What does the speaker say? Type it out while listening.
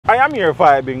I am here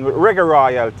vibing with reggae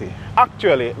royalty.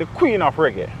 Actually, the queen of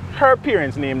reggae. Her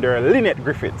parents named her Lynette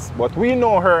Griffiths, but we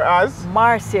know her as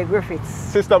Marcia Griffiths.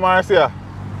 Sister Marcia. Yes.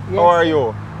 How are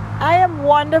you? I am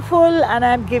wonderful and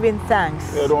I'm giving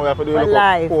thanks. You don't have to do for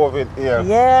life. COVID here.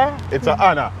 Yeah. It's an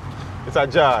honor. It's a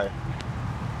joy.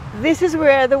 This is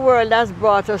where the world has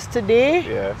brought us today.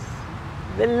 Yes.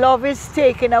 The love is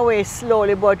taken away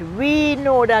slowly, but we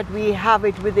know that we have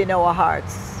it within our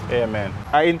hearts. Amen.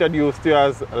 I introduced you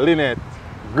as Lynette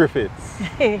Griffiths.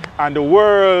 And the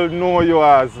world know you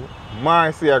as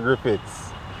Marcia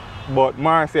Griffiths. But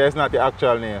Marcia is not the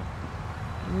actual name.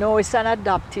 No, it's an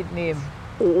adopted name.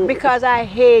 Because I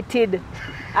hated,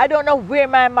 I don't know where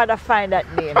my mother find that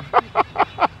name.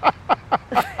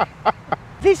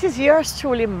 This is yours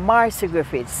truly, Marcia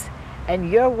Griffiths. And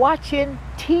you're watching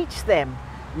Teach Them.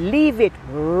 Leave it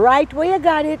right where you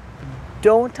got it.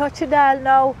 Don't touch the dial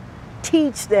now.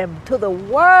 Teach them to the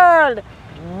world.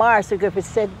 Marcia Griffiths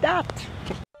said that.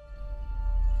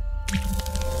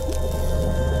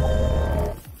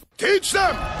 Teach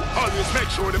them! Always make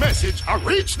sure the message I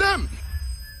reach them!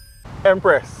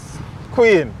 Empress,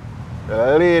 Queen,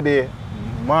 Lady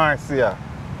Marcia,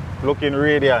 looking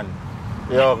radiant,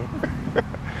 young.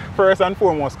 First and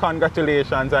foremost,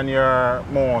 congratulations on your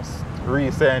most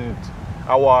recent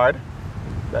award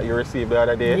that you received the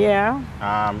other day. Yeah.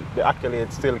 The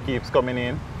accolade still keeps coming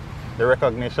in. The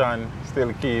recognition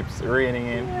still keeps raining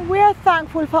in. We are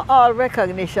thankful for all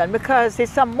recognition because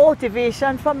it's a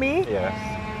motivation for me.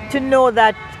 Yes. To know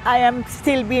that I am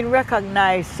still being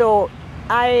recognized. So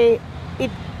it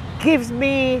gives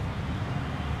me,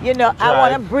 you know, I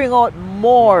want to bring out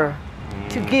more,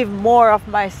 to give more of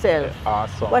myself.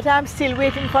 Awesome. But I'm still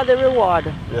waiting for the reward.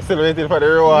 You're still waiting for the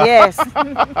reward? Yes.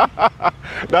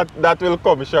 that will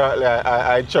come shortly,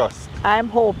 I trust. I'm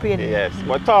hoping. Yes.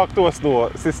 But talk to us though,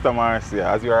 Sister Marcia,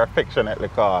 as you are affectionately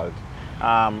called.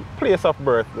 Place of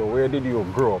birth though, where did you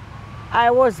grow up?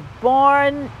 I was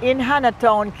born in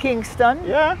Hannahtown, Kingston.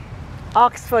 Yeah.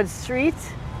 Oxford Street.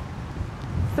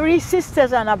 3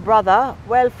 sisters and a brother.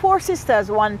 Well, 4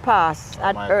 sisters, 1 passed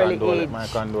at early age. My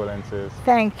condolences.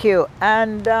 Thank you.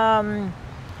 And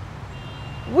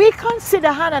we consider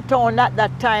Hannahtown at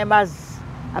that time as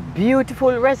a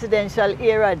beautiful residential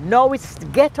area. Now it's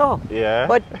ghetto. Yeah.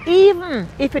 But even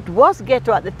if it was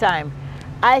ghetto at the time,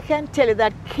 I can tell you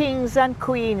that kings and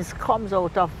queens comes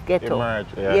out of ghetto. Emerge,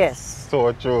 yes. Yes.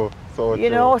 So true. So true. You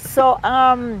know, so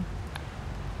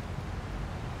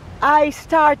I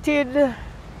started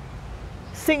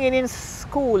singing in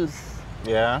schools.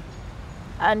 Yeah.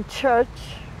 And church.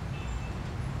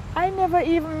 I never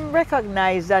even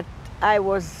recognized that I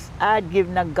had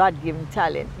given a God-given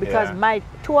talent because my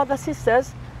 2 other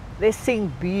sisters, they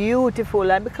sing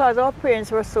beautiful, and because our parents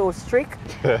were so strict,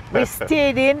 we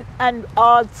stayed in and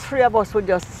all 3 of us would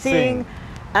just sing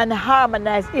and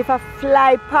harmonize. If a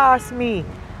fly passed me,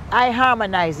 I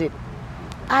harmonize it.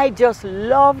 I just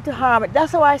loved harmony.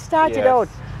 That's how I started out,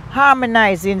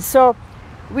 harmonizing. So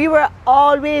we were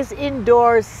always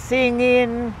indoors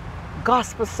singing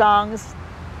gospel songs,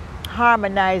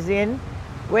 harmonizing.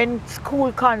 When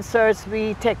school concerts,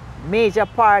 we take major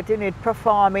part in it,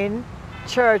 performing,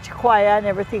 church choir and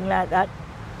everything like that.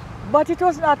 But it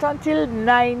was not until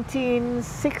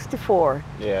 1964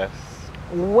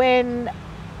 when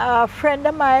a friend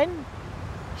of mine,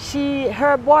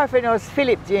 her boyfriend was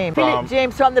Philip James. Philip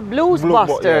James from the Blues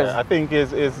Busters. I think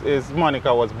his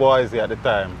Monica was Boise at the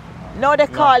time. No, they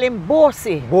call him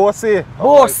Bossy. Bossy?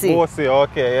 Bossy. Bossy,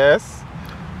 okay, yes.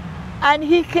 And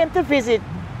he came to visit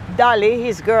Dolly,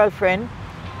 his girlfriend,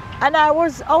 and I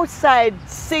was outside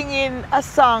singing a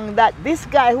song that this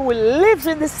guy who lives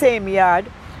in the same yard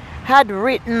had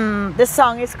written. The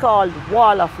song is called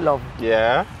Wall of Love.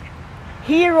 Yeah.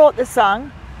 He wrote the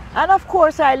song, and of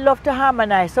course I love to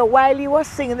harmonize. So while he was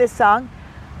singing the song,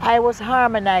 I was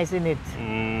harmonizing it.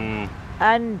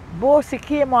 And Bossy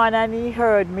came on and he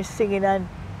heard me singing and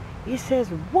he says,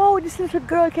 wow, this little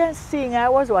girl can sing. I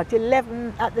was what,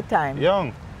 11 at the time?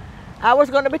 Young. I was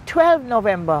going to be 12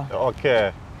 November.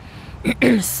 Okay.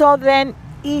 So then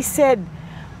he said,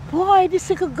 boy, this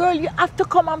little girl, you have to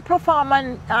come and perform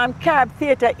on Carib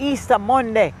Theatre Easter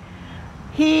Monday.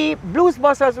 Blues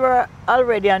Busters were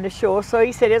already on the show, so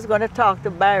he said he was going to talk to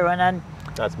Byron. And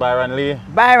that's Byron Lee?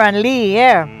 Byron Lee,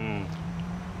 yeah.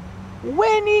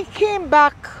 When he came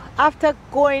back after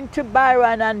going to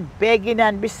Byron and begging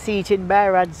and beseeching,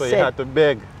 Byron said, so you had to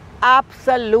beg?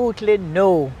 Absolutely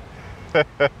no.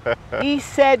 He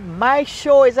said, my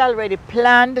show is already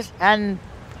planned and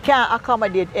can't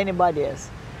accommodate anybody else.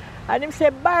 And he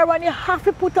said, Byron, you have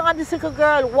to put on this little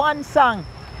girl 1 song.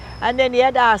 And then he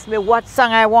had asked me what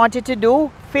song I wanted to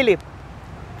do. Philip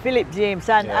Philip James,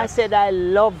 and I Yes. said I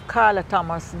love Carla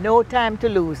Thomas, No Time to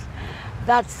Lose.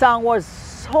 That song was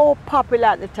so popular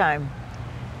at the time.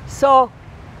 So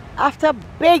after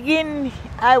begging,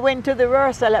 I went to the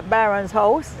rehearsal at Baron's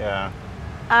house Yeah.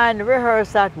 and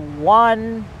rehearsed that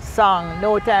one song,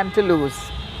 No Time to Lose.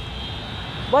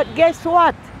 But guess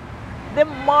what? The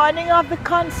morning of the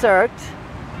concert,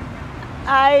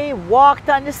 I walked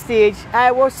on the stage.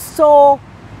 I was so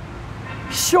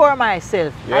sure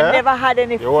myself. I Yeah? never had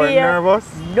any You weren't fear. nervous?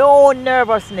 No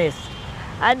nervousness.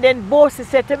 And then Bossy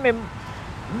said to me,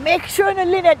 make sure,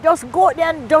 Lynette, just go there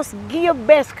and just give your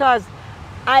best because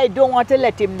I don't want to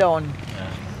let him down.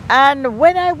 And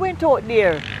when I went out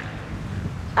there,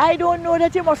 I don't know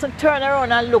that he mustn't turn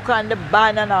around and look on the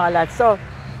band and all that. So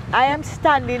I am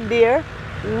standing there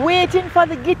waiting for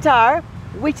the guitar,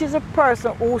 which is a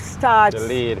person who starts The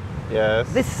lead.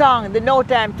 Yes. the song, the No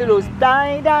Time to Lose.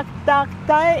 Die, da, da,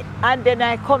 die. And then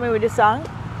I come in with the song.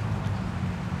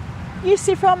 You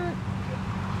see, from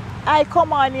I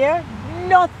come on here,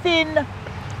 nothing.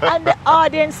 And the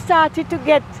audience started to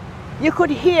get, you could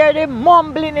hear the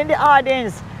mumbling in the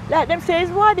audience. Like them says,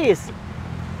 what is?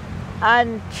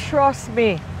 And trust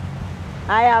me,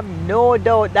 I have no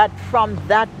doubt that from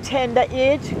that tender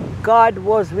age, God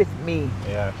was with me.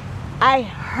 Yeah. I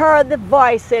heard the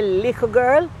voice say, little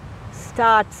girl,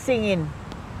 start singing.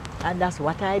 And that's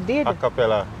what I did. A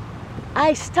cappella.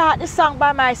 I start the song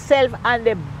by myself and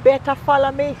they better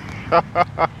follow me.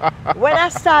 When I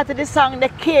started the song, they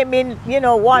came in,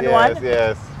 one.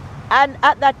 Yes. And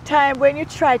at that time, when you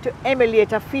try to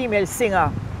emulate a female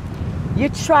singer, you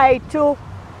try to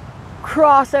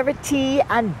cross every T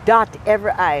and dot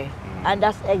every I. And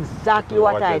that's exactly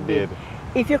what I you did.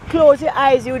 If you close your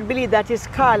eyes, you would believe that is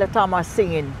Carla Thomas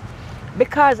singing.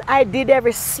 Because I did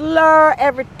every slur,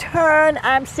 every turn,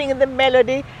 I'm singing the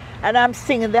melody and I'm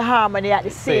singing the harmony at the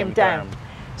same time.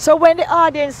 So when the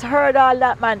audience heard all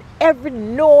that, man, every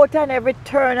note and every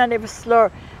turn and every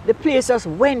slur, the place just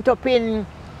went up in,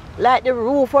 like the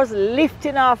roof was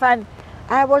lifting off, and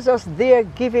I was just there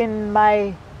giving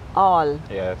my all.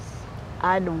 Yes.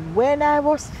 And when I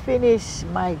was finished,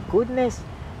 my goodness,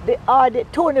 the audience,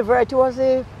 Tony Verti was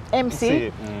the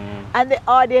MC, and the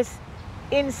audience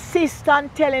insist on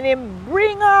telling him,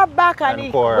 bring her back, and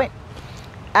he went.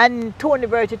 And Tony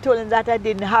Verti told him that I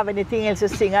didn't have anything else to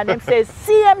sing, and him says,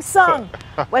 CM song,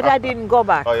 but I didn't go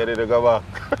back. Oh, you didn't go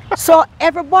back. So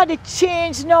everybody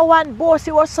changed now, and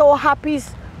Bossy was so happy,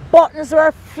 his buttons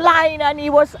were flying, and he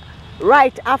was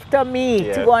right after me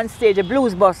to go on stage, the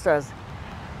Blues Busters.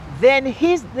 Then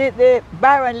the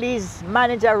Baron Lee's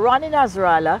manager, Ronnie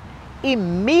Nasrallah,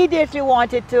 immediately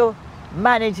wanted to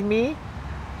manage me,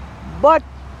 but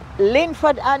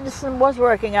Linford Anderson was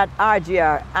working at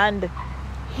RGR, and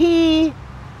he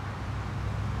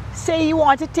said he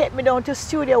wanted to take me down to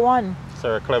Studio One.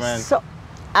 Sir Clement. So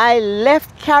I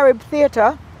left Carib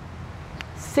Theatre,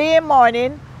 same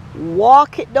morning,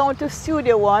 walk it down to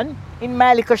Studio One in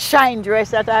my little shine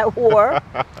dress that I wore,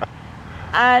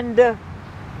 and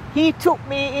he took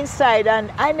me inside,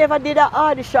 and I never did an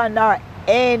audition or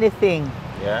anything.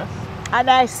 Yes. And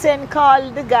I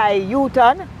called the guy,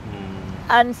 Uton,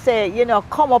 and say,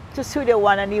 come up to Studio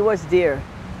One, and he was there.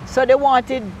 So they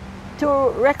wanted to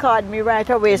record me right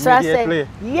away. So I said,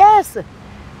 yes.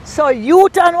 So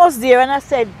Uton was there, and I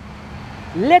said,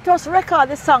 let us record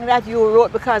the song that you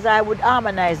wrote because I would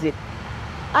harmonize it.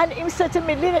 And he said to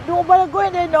me, Lynette, don't bother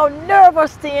going there now,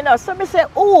 nervous thing, So I said,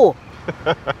 oh.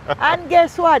 And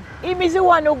guess what? He is the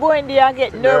one who go in there and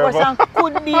get nervous and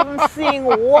couldn't even sing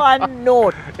one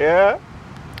note. Yeah.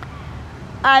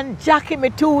 And Jackie me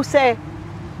too say,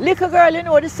 little girl, you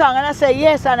know the song? And I said,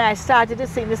 yes, and I started to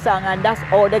sing the song, and that's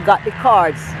how they got the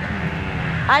chords.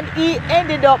 And he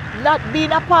ended up not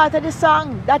being a part of the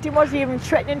song, that he was even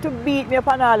threatening to beat me up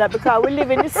and all that because we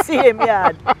live in the same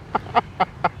yard.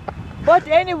 But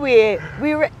anyway,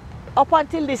 up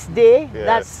until this day,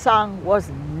 that song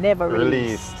was never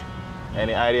released.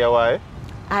 Any idea why?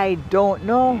 I don't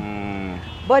know.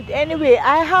 But anyway,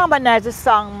 I harmonized the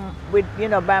song with,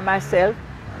 by myself.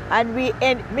 And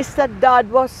Mr. Dodd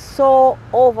was so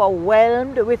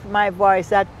overwhelmed with my voice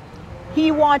that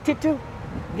he wanted to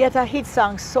get a hit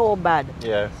song so bad.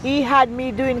 Yes. He had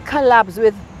me doing collabs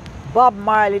with Bob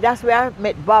Marley. That's where I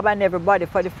met Bob and everybody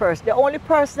for the first. The only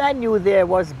person I knew there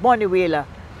was Bunny Wailer,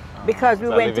 because we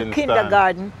went to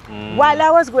kindergarten. While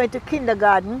I was going to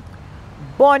kindergarten,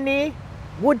 Bunny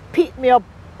would pick me up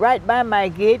right by my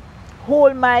gate,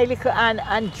 hold my little hand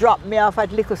and drop me off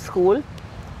at little school.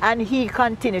 And he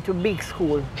continued to big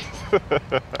school.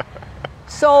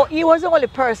 So he was the only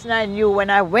person I knew when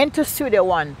I went to Studio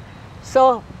One.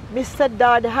 So Mr.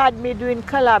 Dodd had me doing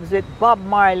collabs with Bob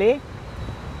Marley,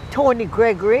 Tony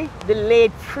Gregory, the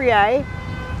late Free Eye,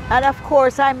 and of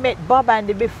course I met Bob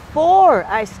Andy before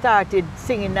I started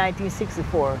singing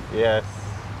 1964. Yes.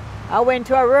 I went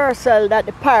to a rehearsal that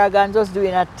the Paragons was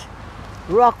doing at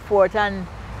Rockfort, and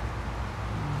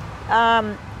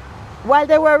while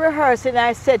they were rehearsing,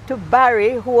 I said to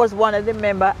Barry, who was one of the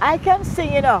members, I can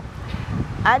sing, you know.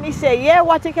 And he said, yeah,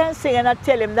 what you can sing? And I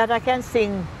tell him that I can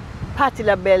sing Patti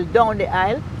LaBelle, Down the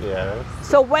Aisle. Yes.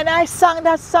 So when I sang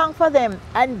that song for them,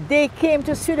 and they came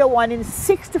to Studio One in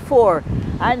 '64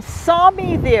 and saw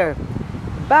me there,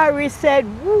 Barry said,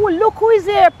 "Ooh, look who is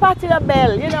here, Patti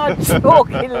LaBelle," you know,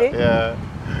 jokingly. Yeah.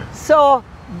 So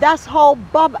that's how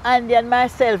Bob Andy and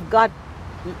myself got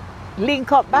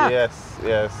linked up back. Yes,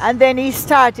 yes. And then he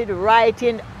started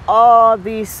writing all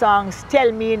these songs.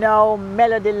 Tell Me Now,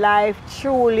 Melody Life,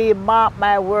 Truly, Mark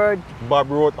My Word.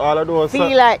 Bob wrote all of those.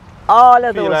 Feel Like, all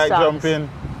of Feel those Like songs. Jumping.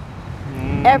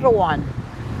 Everyone.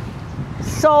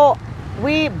 So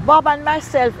Bob and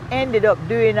myself ended up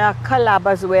doing a collab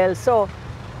as well. So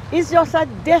it's just a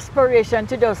desperation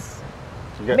to just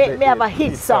make me have a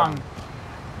hit song.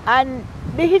 And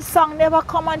the hit song never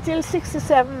come until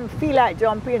 '67, Feel Like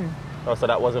Jumping. Oh, so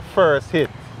that was the first hit.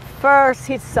 First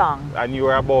hit song. And you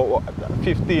were about what,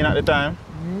 15 at the time?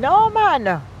 No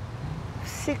man.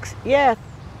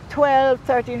 12,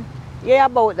 13. Yeah,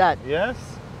 about that. Yes.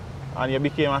 And you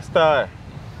became a star.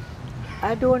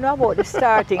 I don't know about the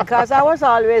starting, because I was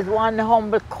always one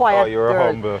humble, quiet Oh, you were girl.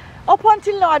 humble. Up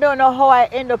until now, I don't know how I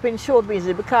end up in show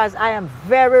business, because I am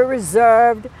very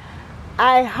reserved.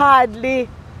 I hardly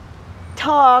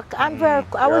talk. I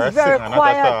was very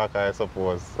quiet. Not a talk, I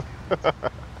suppose.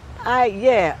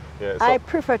 Yeah, Yeah, so, I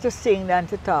prefer to sing than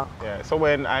to talk. yeah. So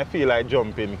when I Feel Like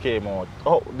Jumping came out,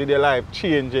 oh, did your life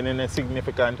change in a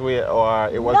significant way, or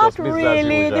it was Not just business really.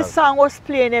 as usual? The song was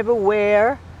playing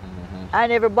everywhere,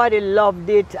 and everybody loved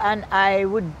it. And I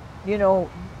would, you know,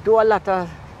 do a lot of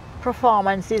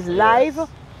performances live,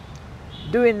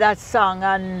 doing that song,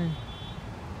 and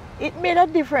it made a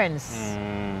difference.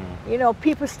 You know,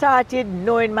 people started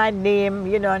knowing my name,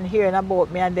 you know, and hearing about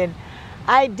me, and then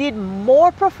I did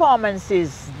more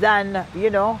performances than,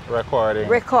 you know,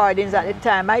 recordings at the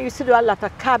time. I used to do a lot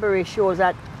of cabaret shows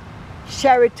at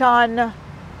Sheraton,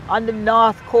 on the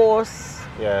North Coast.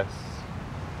 Yes.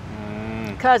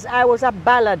 Because I was a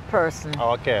ballad person.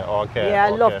 Okay. Yeah, I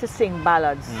love to sing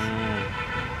ballads.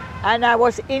 And I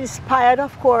was inspired,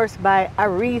 of course, by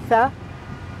Aretha,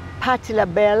 Patti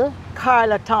LaBelle,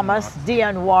 Carla Thomas,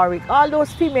 Dionne Warwick, all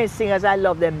those female singers, I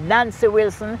love them. Nancy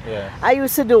Wilson. Yes. I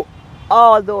used to do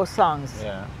all those songs.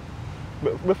 Yeah.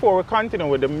 Before we continue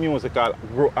with the musical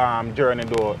journey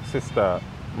though, Sister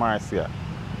Marcia,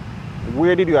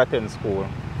 where did you attend school?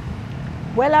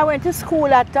 Well, I went to school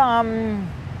at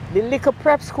the Liquor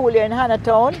Prep School here in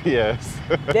Hannahtown. Yes.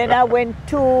 Then I went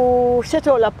to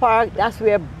Chetola Park. That's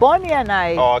where Bonnie and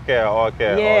I...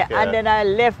 Okay. And then I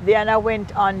left there and I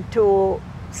went on to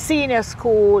senior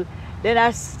school. Then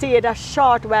I stayed a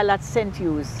short while at St.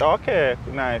 Hugh's. Okay,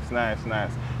 nice.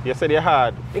 You said you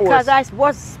had four... Because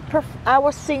I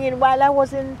was singing while I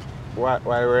was in... While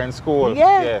you were in school?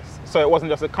 Yeah. Yes. So it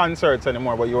wasn't just the concerts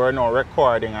anymore, but you were now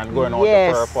recording and going out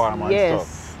to perform and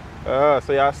stuff.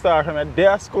 So you started from a day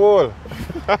at school.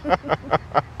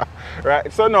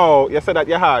 Right, so now you said that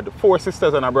you had 4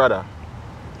 sisters and a brother.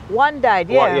 One died,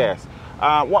 yeah. Well, yes.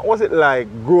 What was it like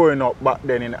growing up back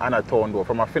then in Hannahtown though,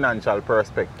 from a financial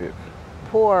perspective?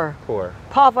 Poor.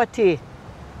 Poverty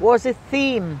was a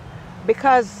theme,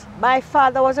 because my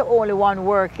father was the only one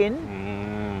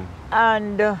working.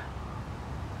 And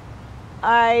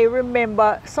I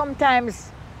remember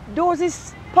sometimes those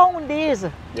is pound days.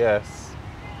 Yes.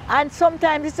 And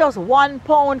sometimes it's just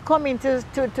 £1 coming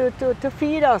to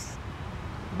feed us.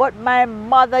 But my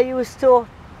mother used to,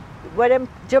 what them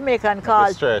Jamaican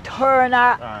call, turn her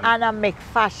and make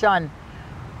fashion.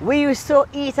 We used to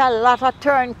eat a lot of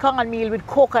turn cornmeal with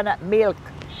coconut milk,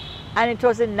 and it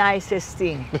was the nicest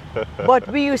thing. But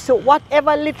we used to,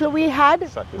 whatever little we had,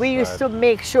 we used to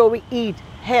make sure we eat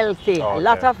healthy. A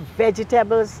lot of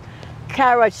vegetables,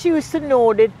 carrots. She used to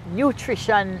know the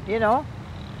nutrition, you know,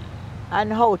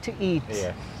 and how to eat.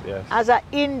 Yes. As an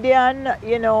Indian,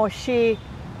 you know, she...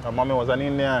 Her mommy was an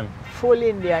Indian? Full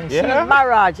Indian. Yeah? She's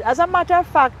Maharaj. As a matter of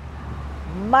fact,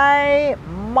 my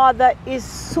mother is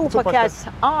Supercat's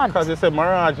aunt. Because you said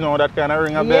Maharaj now, that kind of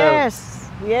ring a bell. Yes,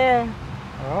 yeah.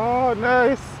 Oh,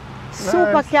 nice.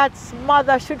 Supercat's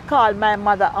mother should call my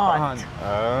mother aunt.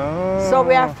 Oh. So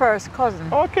we are first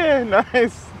cousins. Okay,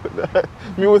 nice.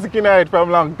 Music night from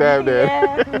long time then.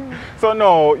 Yeah. So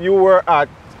now you were at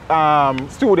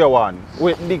Studio One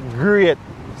with the great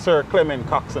Sir Clement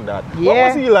Cox and that. Yeah. What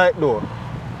was he like though?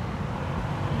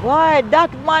 Boy,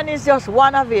 that man is just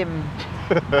one of him.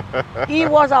 He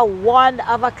was a one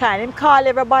of a kind. Him call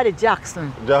everybody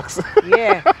Jackson. Jackson.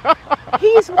 Yeah.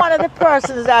 He's one of the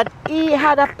persons that he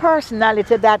had a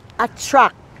personality that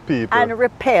attracts People. and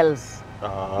repels.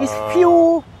 It's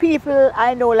few people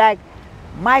I know like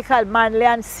Michael Manley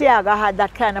and Siaga had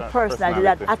that kind of personality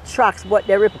that attracts but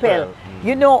they repel.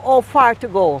 You know how far to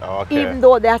go, even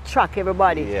though they attract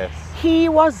everybody. Yes. He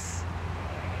was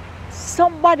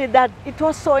somebody that it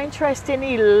was so interesting.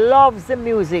 He loves the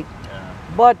music,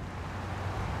 but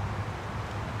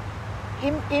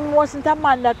him wasn't a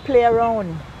man that play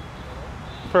around.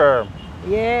 Firm.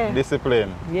 Yeah.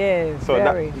 Discipline. Yeah, so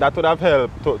very. that would have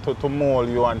helped to mold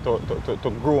you and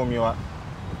to groom you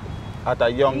at a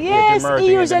young age. Yes,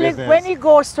 he usually, when he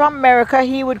goes to America,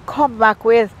 he would come back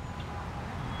with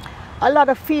a lot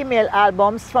of female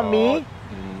albums for me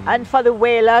and for the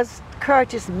Wailers,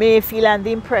 Curtis Mayfield and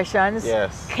the Impressions.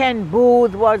 Yes. Ken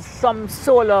Booth was some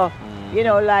solo, you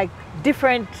know, like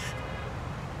different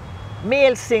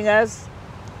male singers,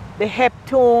 the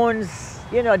Heptones,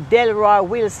 you know, Delroy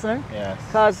Wilson. Yes.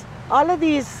 Because all of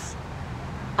these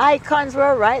icons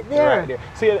were right there. Right there.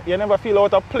 So you never feel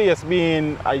out of place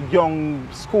being a young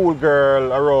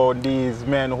schoolgirl around these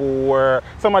men who were,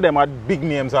 some of them had big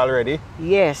names already.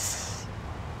 Yes.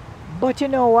 But you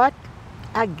know what?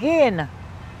 Again,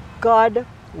 God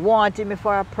wanted me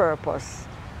for a purpose.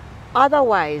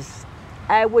 Otherwise,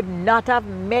 I would not have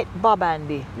met Bob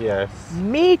Andy. Yes.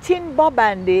 Meeting Bob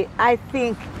Andy, I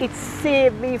think it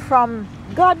saved me from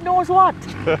God knows what.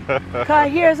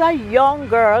 Because here's a young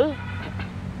girl,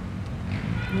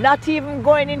 not even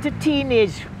going into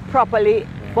teenage properly,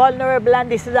 vulnerable, and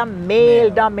this is a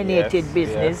male-dominated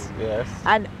business. Yes.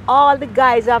 And all the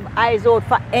guys have eyes out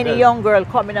for any young girl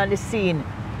coming on the scene.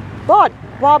 But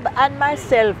Bob and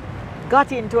myself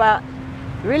got into a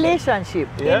relationship,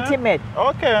 intimate.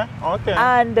 Okay.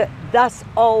 And that's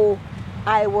how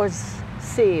I was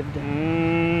saved.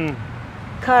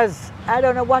 Because I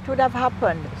don't know what would have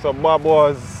happened. So Bob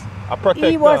was a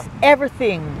protector. He was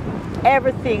everything.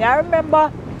 Everything. I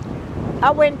remember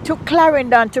I went to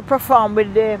Clarendon to perform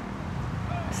with the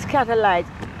Scatterlight,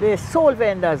 the Soul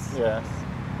Vendors. Yes.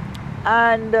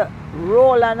 And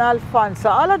Roland Alfonso,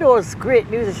 all of those great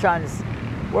musicians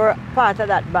were part of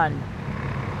that band.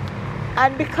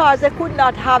 And because they could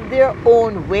not have their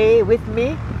own way with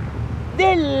me,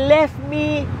 they left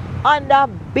me under a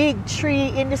big tree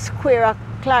in the square of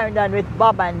Clarendon with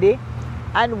Bob Andy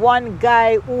and one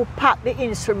guy who packed the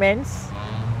instruments,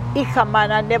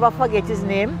 Ikaman, I never forget his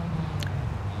name.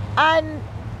 And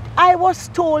I was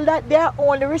told that they are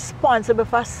only responsible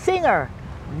for singer,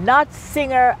 not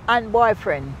singer and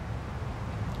boyfriend.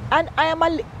 And I am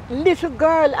a little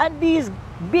girl and these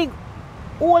big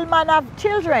old men have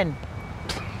children.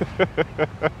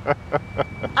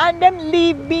 And them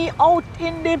leave me out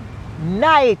in the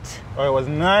night. Oh, it was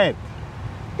night.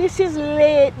 This is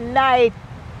late night,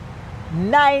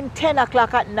 9, 10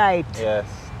 o'clock at night. Yes.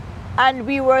 And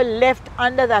we were left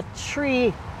under that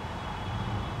tree.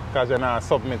 Because you're not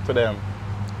submit to them.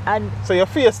 And so you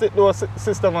faced it though,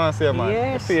 Sister Marcia, man.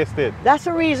 Yes. You faced it. That's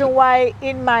the reason why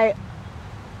in my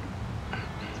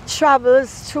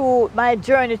travels through my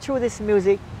journey through this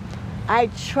music, I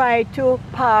try to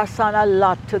pass on a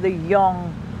lot to the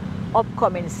young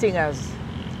upcoming singers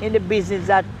in the business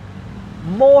that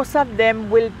most of them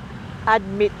will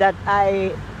admit that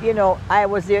I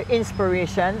was their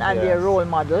inspiration and their role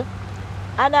model.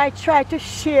 And I try to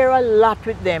share a lot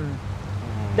with them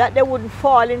that they wouldn't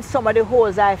fall in some of the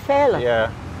holes I fell.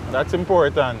 Yeah, that's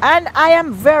important. And I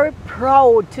am very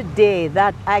proud today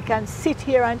that I can sit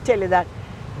here and tell you that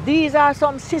these are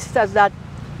some sisters that,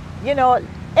 you know,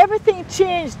 everything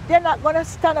changed. They're not going to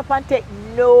stand up and take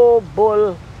no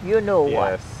bull, you know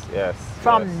what. Yes.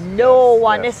 From no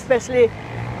one, especially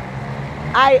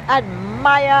I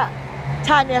admire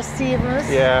Tanya Stevens,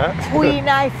 Queen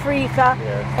Ifrika,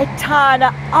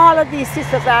 Etana. All of these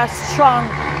sisters are strong,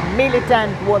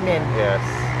 militant women.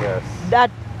 Yes.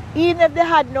 That even if they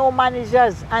had no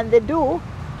managers, and they do,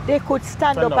 they could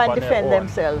stand up and defend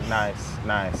themselves. Nice.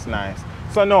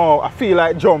 So now I feel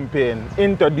like jumping,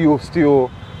 introduced you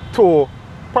to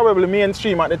probably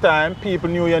mainstream at the time. People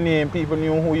knew your name, people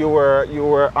knew who you were. You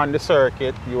were on the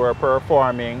circuit, you were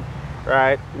performing,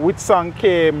 right? Which song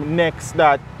came next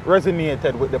that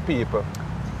resonated with the people?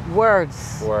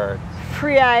 Words.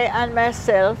 Free Eye and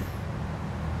myself,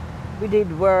 we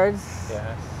did Words.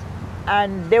 Yes.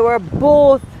 And they were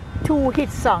both 2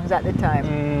 hit songs at the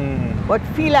time. But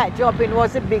Feel Like Jumping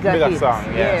was a bigger hit. Song,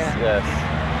 yes.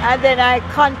 And then I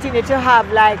continued to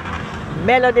have like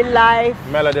Melody Life.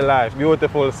 Melody Life,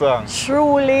 beautiful song.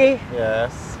 Truly.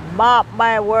 Yes. Mark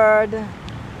My Word.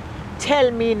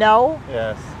 Tell Me Now.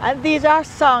 Yes. And these are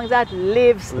songs that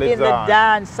lives in the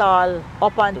dance hall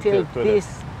up until this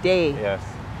day. Yes.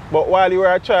 But while you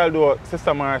were a child though,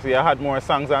 Sister Marcia, you had more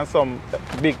songs than some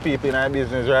big people in our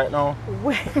business right now.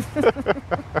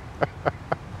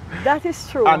 That is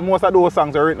true. And most of those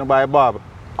songs are written by Bob.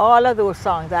 All of those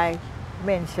songs I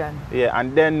mentioned. Yeah,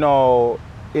 and then now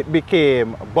it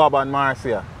became Bob and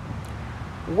Marcia.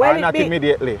 Well, not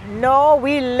immediately. No,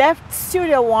 we left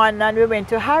Studio One and we went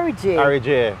to Harry J. Harry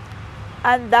J.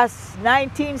 And that's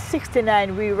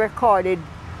 1969 we recorded.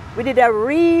 We did a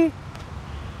remix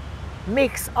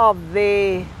of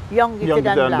the Young Gifted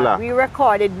and Black. We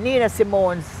recorded Nina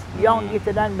Simone's Young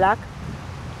Gifted and Black.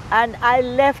 And I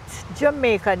left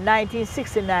Jamaica in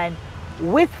 1969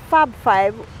 with Fab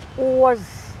Five, who was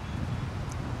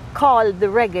called the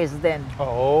Reggaes then.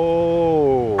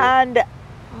 Oh. And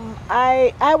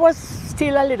I was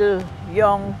still a little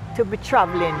young to be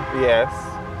traveling. Yes.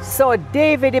 So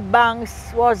David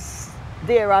Banks was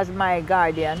there as my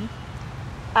guardian.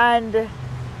 And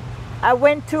I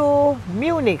went to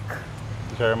Munich,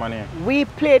 Germany. We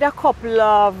played a couple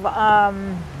of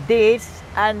days,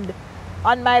 and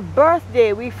on my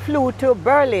birthday we flew to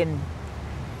Berlin.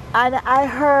 And I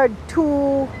heard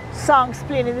 2 songs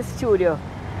playing in the studio.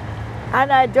 And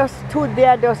I just stood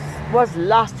there, just was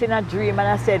lost in a dream, and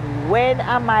I said, when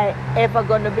am I ever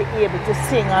going to be able to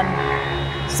sing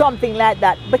on something like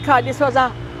that? Because this was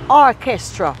an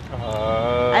orchestra.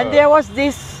 And there was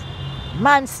this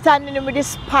man standing with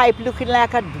this pipe looking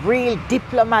like a real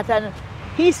diplomat, and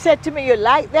he said to me, you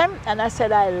like them? And I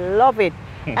said, I love it.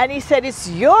 And he said, it's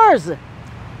yours.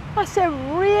 I said,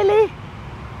 really?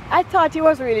 I thought he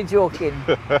was really joking.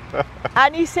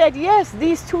 And he said, yes,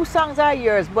 these 2 songs are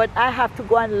yours, but I have to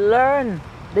go and learn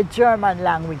the German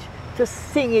language to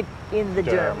sing it in the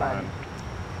German.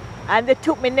 And they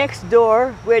took me next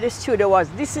door where the studio was.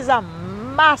 This is a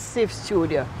massive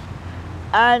studio.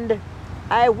 And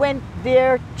I went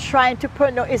there trying to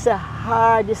pronounce, it's the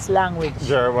hardest language.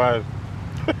 German.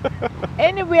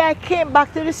 Anyway, I came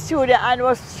back to the studio and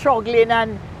was struggling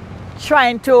and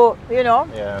trying to, you know,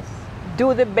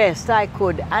 do the best I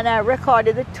could. And I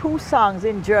recorded the 2 songs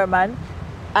in German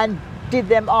and did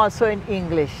them also in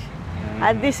English.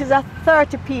 And this is a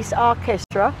 30-piece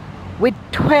orchestra with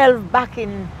 12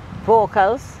 backing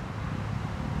vocals.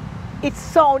 It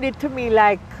sounded to me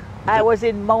like I was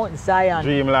in Mount Zion.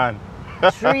 Dreamland.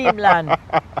 Dreamland.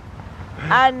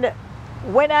 And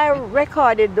when I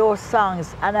recorded those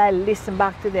songs and I listened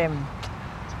back to them,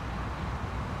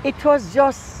 it was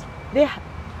just the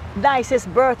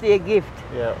nicest birthday gift.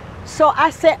 Yeah. So I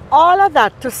say all of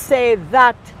that to say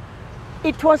that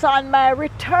it was on my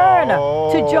return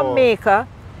to Jamaica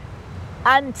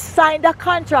and signed a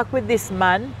contract with this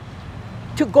man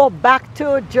to go back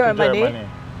to Germany.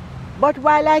 But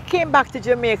while I came back to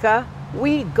Jamaica,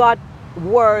 we got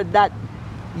word that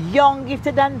Young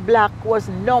Gifted and Black was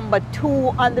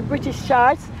 #2 on the British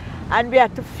charts, and we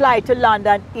had to fly to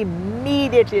London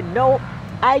immediately. No,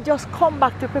 I just come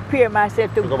back to prepare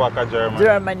myself to go back to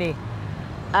Germany.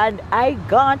 And I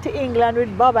gone to England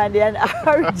with Bob and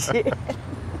RJ.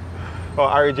 Oh,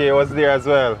 RJ was there as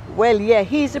well? Well, yeah,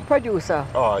 he's the producer.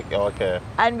 Oh, okay.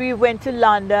 And we went to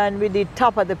London, we did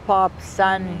Top of the Pops,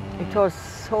 and it was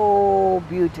so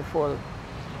beautiful.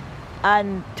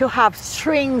 And to have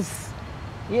strings,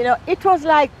 you know, it was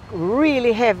like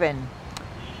really heaven.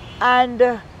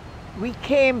 And we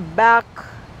came back,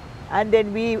 and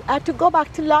then we had to go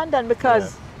back to London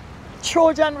because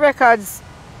Trojan Records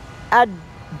had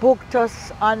booked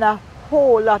us on a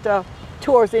whole lot of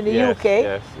tours in the UK.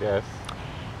 Yes.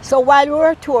 So while we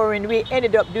were touring, we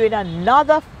ended up doing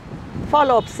another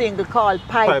follow-up single called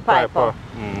Pied Piper.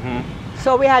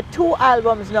 So we had 2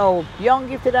 albums now, Young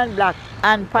Gifted and Black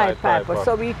and Pied Piper.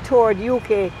 So we toured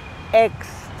UK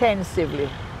extensively.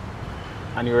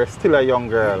 And you were still a young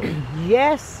girl.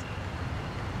 Yes.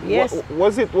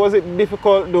 Was it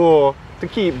difficult though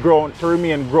to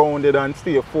remain grounded and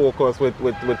stay focused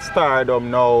with stardom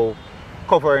now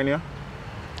covering you?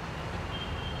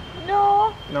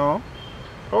 No?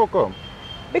 How come?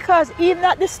 Because even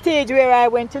at the stage where I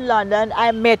went to London,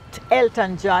 I met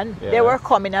Elton John. They were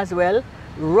coming as well.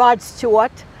 Rod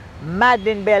Stewart,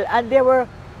 Madeleine Bell, and there were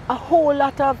a whole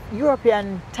lot of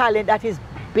European talent that is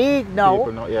big now.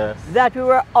 That we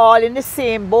were all in the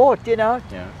same boat, you know,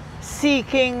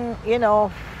 seeking, you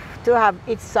know, to have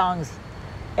its songs.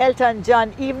 Elton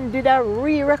John even did a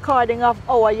re-recording of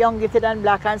our Young Gifted and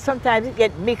Black, and sometimes it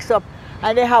get mixed up.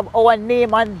 And they have our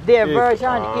name on their Yes.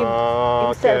 version,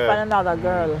 himself Okay. and another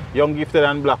girl. Young Gifted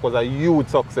and Black was a huge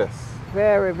success.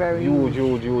 Very, very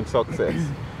Huge success.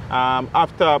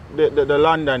 After the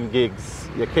London gigs,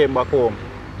 you came back home.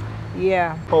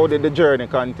 Yeah. How did the journey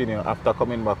continue after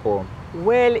coming back home?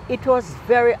 Well, it was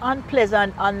very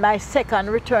unpleasant on my second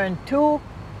return to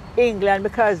England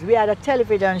because we had a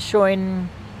television show in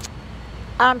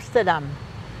Amsterdam.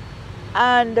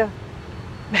 And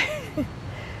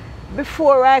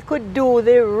before I could do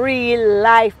the real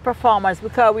live performance,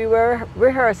 because we were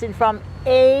rehearsing from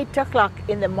 8 o'clock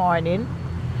in the morning,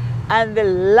 and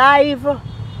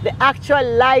the actual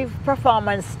live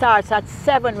performance starts at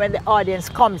 7 when the audience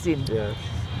comes in. Yes.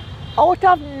 Out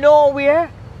of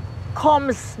nowhere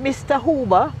comes Mr.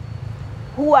 Huber,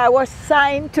 who I was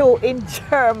signed to in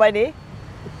Germany,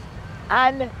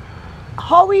 and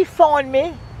how he found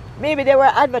me, maybe they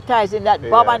were advertising that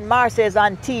Bob Yes. and Marcia is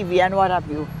on TV and what have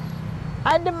you.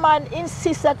 And the man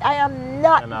insists that I am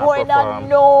not going on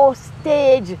no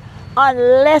stage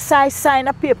unless I sign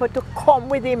a paper to come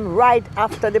with him right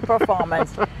after the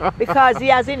performance because he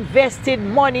has invested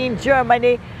money in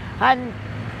Germany, and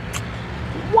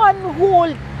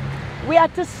we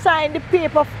had to sign the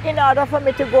paper in order for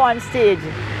me to go on stage.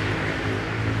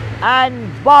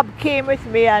 And Bob came with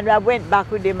me and I went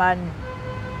back with him, and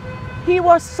he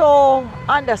was so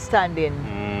understanding.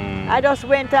 I just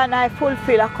went and I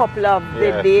fulfilled a couple of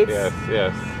the dates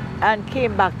and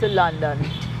came back to London.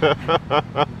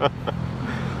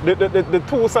 the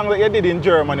two songs that you did in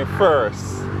Germany first,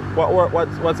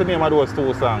 what's the name of those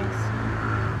two songs?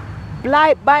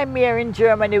 Bleib bei mir in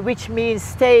Germany, which means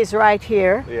stays right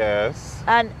here. Yes.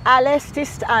 And Alles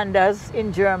ist anders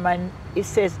in German, it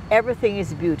says everything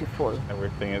is beautiful.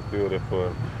 Everything is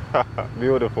beautiful.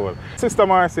 Beautiful. Sister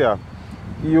Marcia,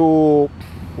 you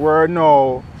were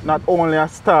now not only a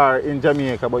star in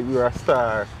Jamaica, but you were a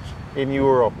star in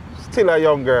Europe. Still a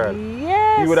young girl.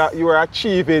 Yes. You were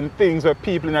achieving things where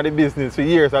people in the business for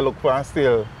years I look for and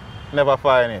still never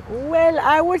find it. Well,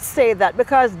 I would say that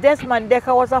because Desmond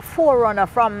Dekker was a forerunner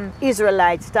from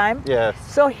Israelites' time. Yes.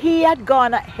 So he had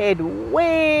gone ahead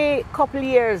way couple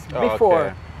years before.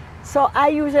 Okay. So I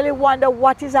usually wonder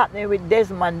what is happening with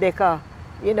Desmond Dekker,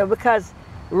 you know, because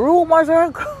rumors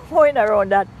are going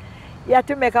around that you had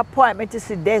to make an appointment to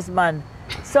see Desmond.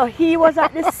 So he was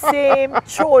at the same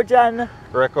Trojan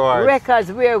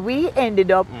records where we ended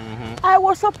up. I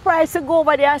was surprised to go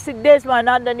over there and see Desmond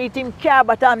underneath him car,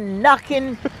 but I'm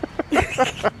knocking,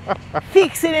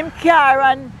 fixing him car,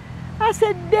 and I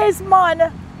said,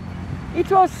 Desmond,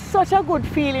 it was such a good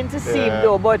feeling to see him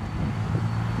though, but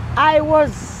I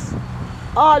was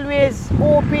always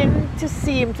hoping to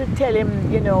see him, to tell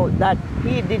him, you know, that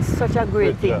he did such a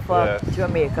great thing for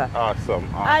Jamaica. Awesome.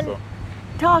 And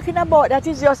talking about that,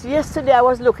 is just yesterday I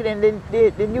was looking in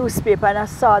the newspaper and I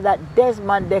saw that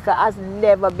Desmond Dekker has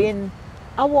never been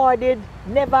awarded,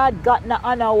 never had gotten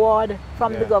an award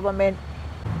from the government.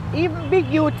 Even Big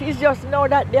Youth is just know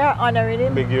that they are honoring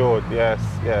him. Big Youth, yes.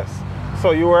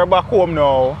 So you were back home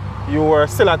now, you were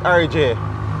still at RJ.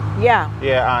 Yeah.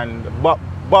 Yeah, and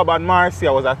Bob and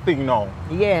Marcia was a thing now.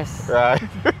 Yes. Right?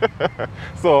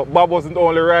 So Bob wasn't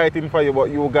only writing for you, but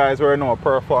you guys were now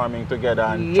performing together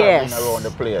and traveling around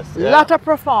the place. Yeah? Lot of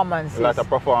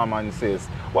performances.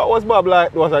 What was Bob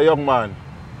like as a young man?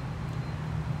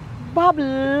 Bob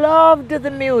loved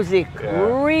the music,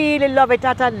 really loved it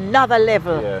at another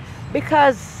level. Yes.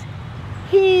 Because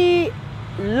he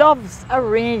loves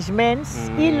arrangements,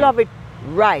 he loved it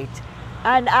right.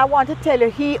 And I want to tell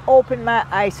you, he opened my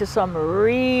eyes to some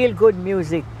real good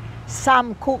music.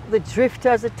 Sam Cooke, the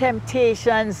Drifters, the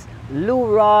Temptations, Lou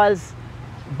Rawls,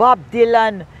 Bob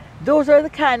Dylan. Those are the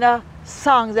kind of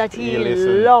songs that he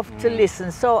loved to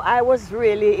listen. So I was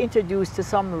really introduced to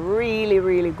some really,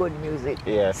 really good music.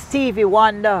 Yes. Stevie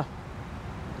Wonder.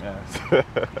 Yes.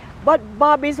 But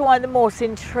Bob is one of the most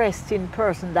interesting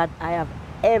person that I have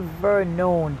ever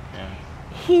known. Yeah.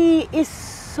 He is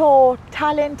so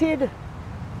talented.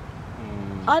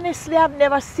 Honestly, I've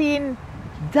never seen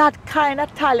that kind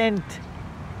of talent.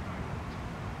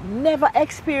 Never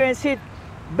experienced it.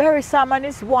 Barry Salmon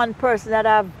is one person that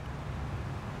I've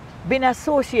been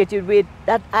associated with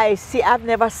that I see. I've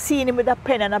never seen him with a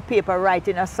pen and a paper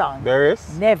writing a song. There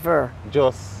is? Never.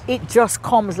 It just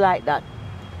comes like that.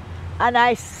 And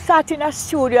I sat in a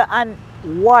studio and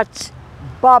watched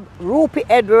Bob Rupie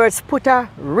Edwards put a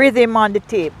rhythm on the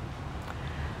tape.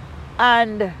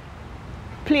 And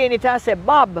playing it and said,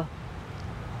 Bob,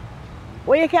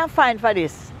 what you can find for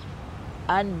this?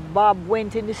 And Bob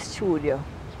went in the studio.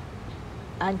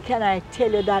 And can I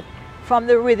tell you that from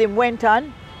the rhythm went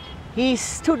on, he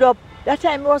stood up. That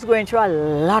time he was going through a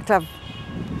lot of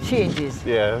changes.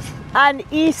 Yes. And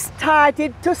he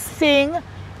started to sing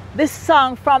the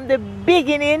song from the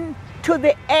beginning to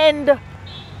the end,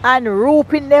 and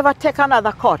Rupin never take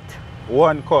another cut.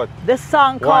 One cut. The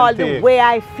song One called take. The Way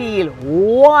I Feel,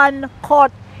 one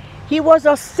cut. He was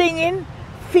just singing,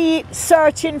 feet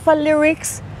searching for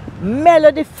lyrics,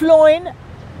 melody flowing.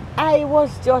 I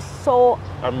was just so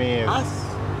Amazing.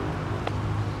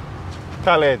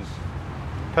 Talent.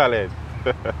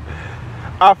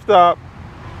 After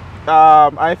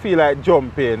I Feel Like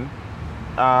Jumping,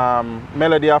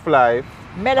 Melody of Life.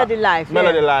 Melody Life.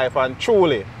 Melody yeah. Life and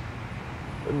Truly.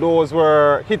 Those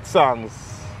were hit songs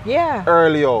Yeah.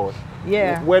 early out.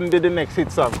 Yeah. When did the next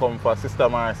hit song come for Sister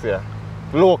Marcia?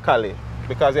 Locally.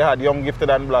 Because you had Young Gifted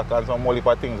and Black and some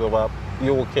more things over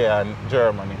UK and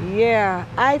Germany. Yeah.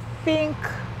 I think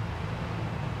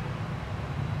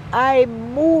I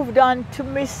moved on to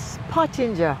Miss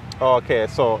Pottinger. Okay,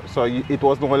 so it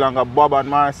was no longer Bob and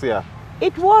Marcia.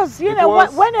 It was, you It know,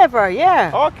 was? whenever,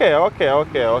 yeah. Okay.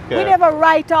 We never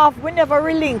write off, we never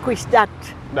relinquish that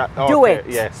duet.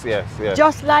 Yes.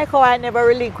 Just like how I never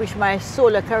relinquished my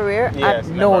solo career Yes,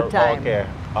 at no never. time. Okay,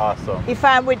 awesome. If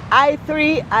I'm with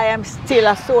I3, I am still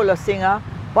a solo singer.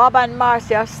 Bob and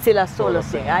Marcia, still a solo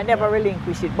singer. I never yeah.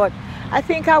 relinquished it. But I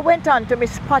think I went on to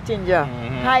Miss Pottinger,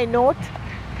 High Note.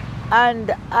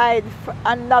 And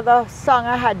another song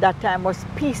I had that time was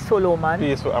Peaceful Woman.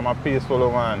 I'm a peaceful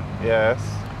woman, yes.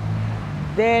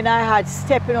 Then I had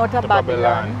Stepping Out of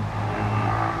Babylon.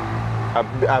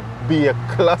 A be a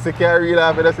classic I really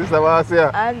have with the Sister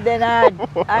Marcia. And then I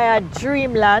had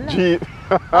Dreamland.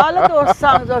 All of those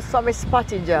songs were from Miss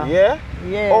Pottinger. Yeah?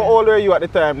 Yeah. How old were you at the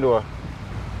time though?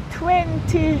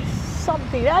 20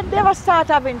 something. I never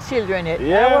started having children yet.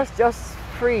 Yeah. I was just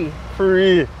free.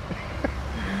 Free.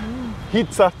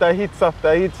 Hits after hits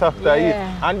after hits after hits.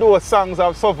 Yeah. And those songs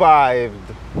have survived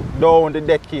down the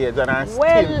decades and are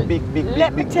still big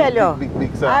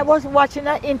songs. I was watching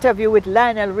an interview with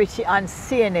Lionel Richie on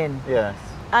CNN. Yes.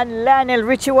 And Lionel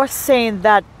Richie was saying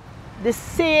that the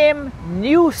same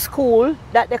new school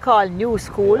that they call new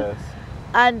school, Yes.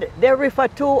 and they refer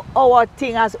to our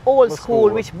thing as old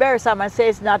school, which Barry Salmon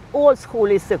says not old school,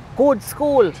 it's a good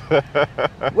school.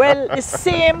 Well, the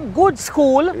same good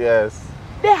school, Yes.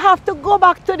 they have to go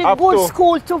back to the Have good to.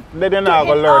 school In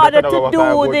order to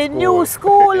do the new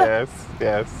school.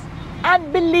 Yes.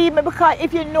 And believe me, because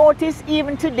if you notice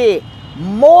even today,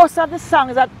 most of the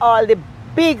songs that all the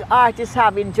big artists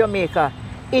have in Jamaica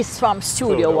is from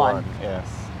Studio One. Yes.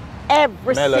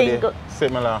 Every Melody, single.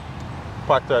 similar.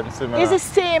 Pattern, similar. It's the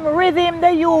same rhythm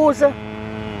they use.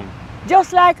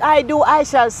 Just like I do, I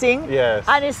Shall Sing. Yes.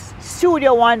 And it's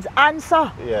Studio One's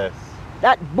answer. Yes.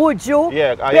 That Buju,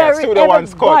 Yeah, Studio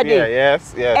One's cut. Yeah,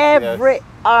 yes. Every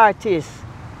artist,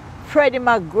 Freddie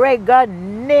McGregor,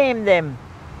 name them.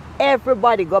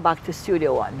 Everybody go back to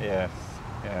Studio One. Yes.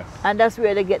 And that's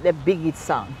where they get the big hit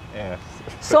song. Yes.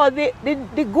 So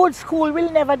the good school will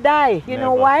never die. You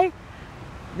know why?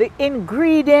 The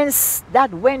ingredients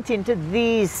that went into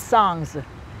these songs,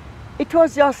 it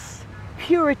was just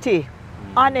purity,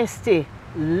 honesty,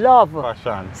 love,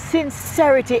 Passion.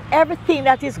 sincerity, everything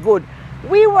that is good.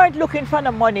 We weren't looking for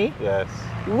the money. Yes.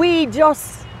 We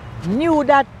just knew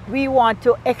that we want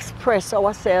to express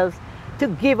ourselves, to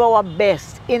give our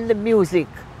best in the music.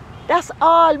 That's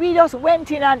all. We just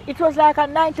went in and it was like a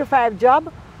 9-to-5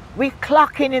 job. We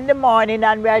clock in the morning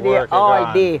and we're there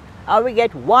all day. And we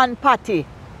get one patty,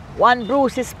 one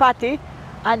Bruce's patty,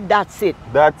 and that's it.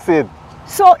 That's it.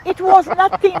 So it was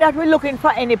nothing that we're looking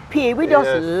for any pay. We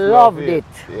just loved it.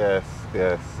 Yes.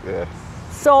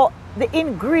 So the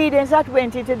ingredients that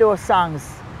went into those songs,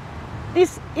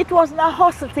 it wasn't a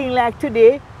hustle thing like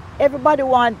today. Everybody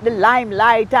wants the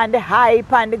limelight and the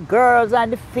hype and the girls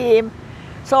and the fame.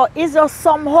 So it's just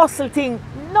some hustle thing.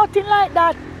 Nothing like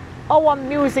that. Our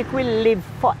music will live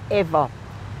forever.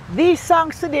 These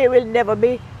songs today will never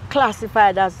be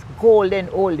classified as golden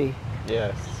oldie.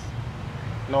 Yes.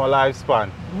 No lifespan.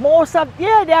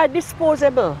 They are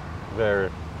disposable. Very.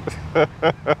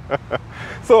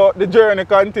 So the journey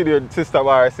continued, Sister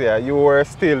Marcia. You were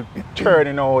still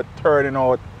turning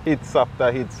out hits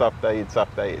after hits after hits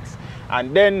after hits.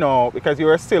 And then now, because you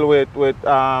were still with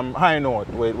High Note,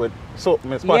 with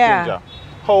Miss Pottinger,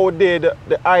 how did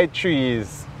the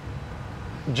I3's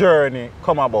journey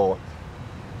come about?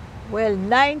 Well,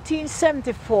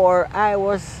 1974, I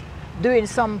was doing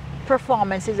some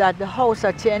performances at the House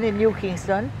of 10 in New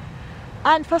Kingston.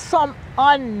 And for some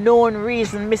unknown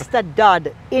reason, Mr.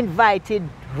 Dodd invited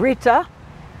Rita,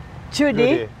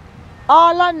 Judy,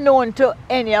 all unknown to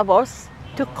any of us,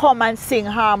 to come and sing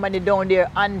harmony down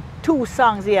there on 2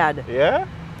 songs he had. Yeah?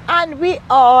 And we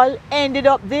all ended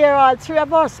up there, all three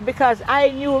of us, because I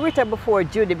knew Rita before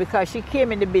Judy because she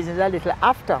came in the business a little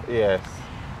after. Yes.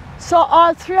 So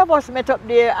all three of us met up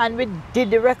there and we did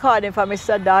the recording for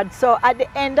Mr. Dodd. So at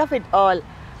the end of it all,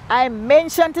 I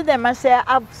mentioned to them and said,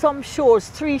 I have some shows,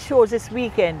 3 shows this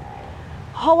weekend.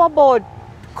 How about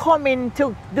coming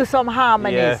to do some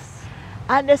harmonies? Yes.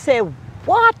 And they say,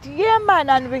 what? Yeah, man.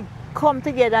 And we come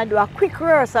together and do a quick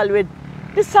rehearsal with,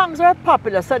 the songs were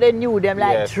popular, so they knew them,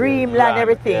 like Yes, Dreamland,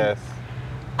 everything. Yes.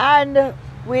 And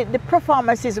the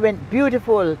performances went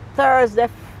beautiful.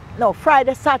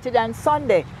 Friday, Saturday, and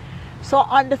Sunday. So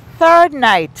on the 3rd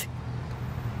night,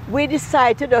 we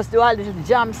decided to just do a little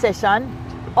jam session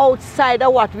outside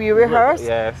of what we rehearsed.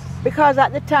 Yes. Because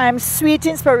at the time, Sweet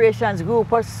Inspirations group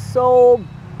was so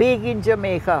big in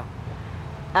Jamaica.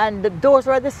 And those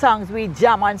were the songs we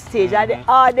jam on stage. And the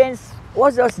audience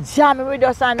was just jamming with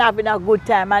us and having a good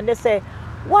time. And they say,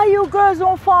 why you girls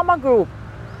don't form a group?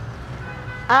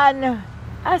 And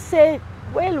I said,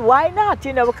 well, why not?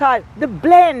 You know, because the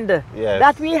blend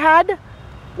that we had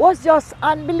was just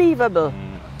unbelievable.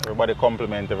 Everybody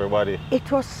compliment everybody. It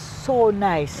was so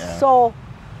nice. Yeah. So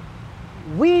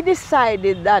we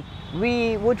decided that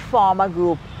we would form a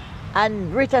group.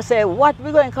 And Rita said, what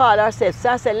we going to call ourselves? So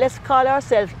I said, let's call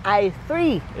ourselves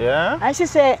I3. Yeah? And she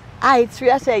said,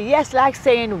 I3. I said, yes, like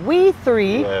saying we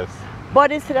 3. Yes.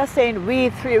 But instead of saying we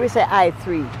 3, we say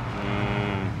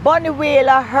I3. Bunny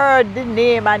Wailer heard the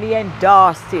name and he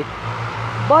endorsed it.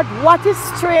 But what is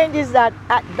strange is that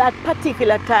at that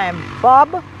particular time,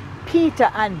 Bob,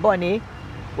 Peter and Bunny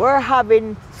were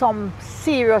having some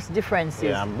serious differences.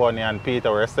 Yeah, and Bunny and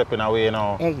Peter were stepping away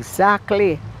now.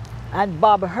 Exactly. And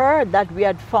Bob heard that we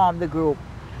had formed the group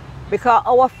because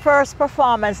our first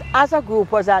performance as a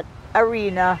group was at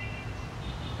Arena.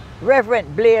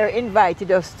 Reverend Blair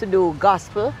invited us to do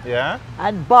gospel. Yeah.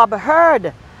 And Bob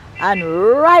heard. And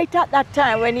right at that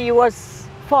time when he was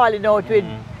falling out with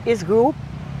his group,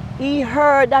 he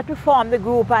heard that we formed the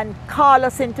group and called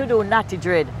us in to do Natty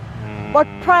Dread. But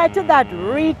prior to that,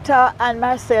 Rita and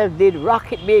myself did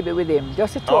Rocket Baby with him,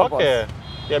 just the two of us. Okay.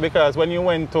 Yeah, because when you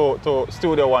went to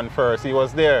Studio One first, he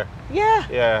was there. Yeah.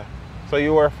 Yeah. So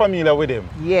you were familiar with him?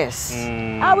 Yes.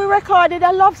 And we recorded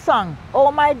a love song,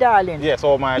 Oh My Darling. Yes,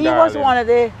 Oh My Darling. He was one of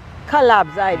the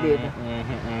collabs I did.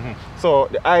 So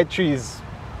the I3's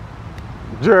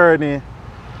journey.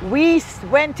 We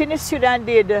went in the studio and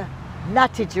did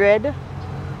Natty Dread,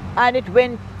 and it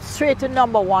went straight to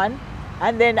 #1.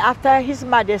 And then after His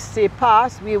Majesty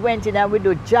passed, we went in and we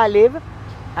do Jaliv,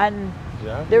 and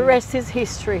the rest is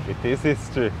history. It is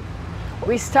history.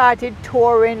 We started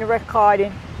touring,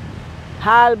 recording,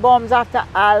 albums after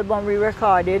album we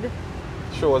recorded.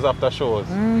 Shows after shows.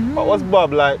 What was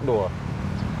Bob like though?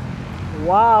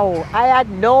 Wow, I had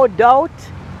no doubt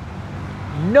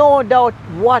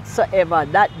whatsoever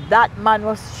that that man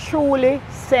was truly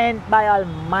sent by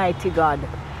Almighty God.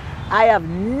 I have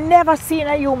never seen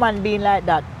a human being like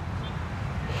that.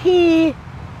 He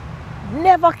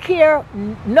never cared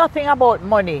nothing about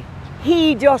money.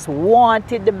 He just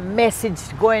wanted the message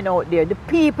going out there. The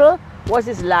people was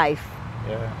his life.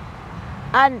 Yeah.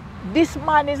 And this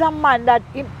man is a man that,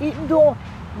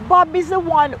 Bob is the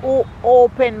one who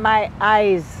opened my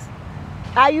eyes.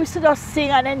 I used to just sing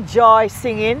and enjoy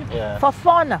singing for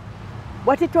fun.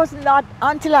 But it was not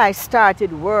until I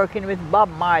started working with Bob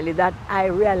Marley that I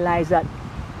realized that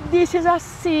this is a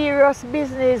serious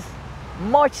business,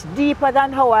 much deeper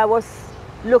than how I was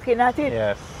looking at it.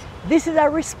 Yes. This is a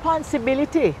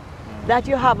responsibility that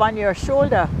you have on your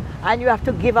shoulder and you have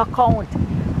to give account.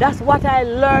 That's what I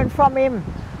learned from him.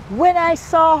 When I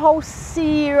saw how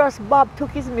serious Bob took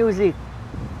his music,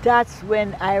 that's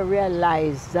when I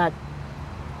realized that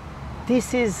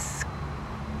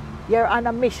you're on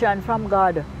a mission from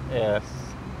God. Yes.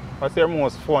 What's your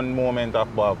most fun moment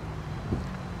of Bob?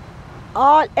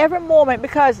 Every moment,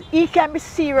 because he can be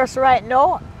serious right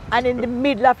now, and in the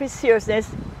middle of his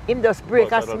seriousness, him just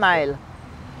break a smile.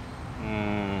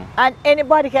 And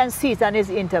anybody can see it on his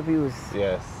interviews.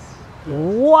 Yes.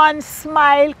 One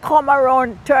smile come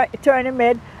around, turn him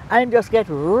head, and him just get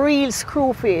real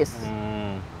screw face.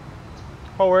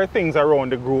 How were things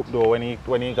around the group though when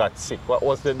he got sick? What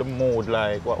was the mood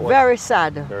like? Very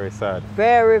sad. Very sad.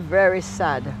 Very, very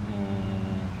sad.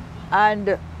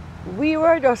 And we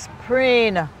were just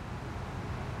praying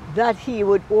that he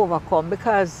would overcome,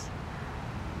 because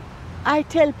I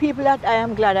tell people that I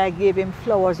am glad I gave him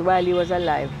flowers while he was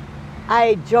alive.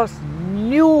 I just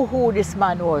knew who this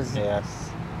man was. Yes.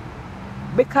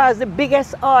 Because the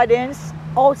biggest audience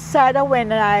outside of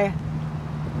when I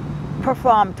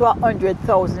performed to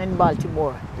 100,000 in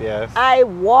Baltimore. Yes. I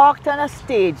walked on a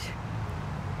stage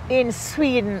in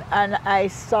Sweden and I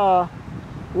saw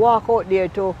walk out there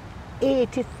to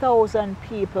 80,000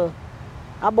 people,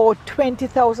 about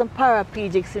 20,000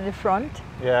 paraplegics in the front.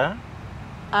 Yeah.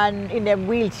 And in a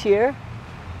wheelchair.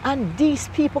 And these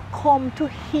people come to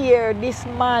hear this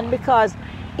man because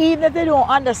even if they don't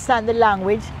understand the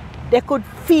language, they could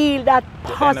feel that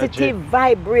positive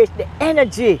vibration, the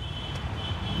energy.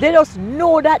 They just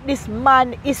know that this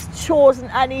man is chosen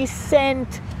and he's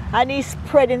sent and he's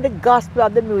spreading the gospel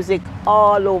of the music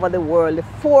all over the world, the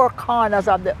four corners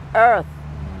of the earth.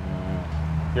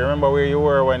 You remember where you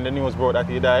were when the news broke that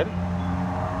he died?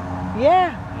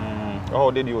 Yeah.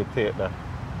 How did you take that?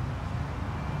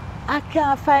 I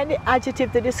can't find the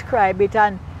adjective to describe it,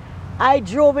 and I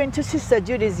drove into Sister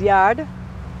Judy's yard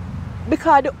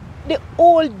because the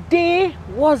whole day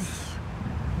was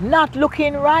not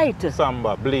looking right.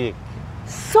 Samba, bleak.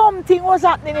 Something was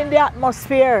happening in the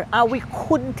atmosphere and we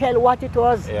couldn't tell what it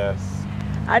was. Yes.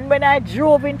 And when I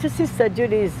drove into Sister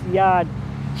Judy's yard,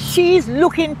 she's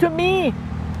looking to me,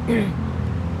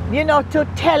 you know, to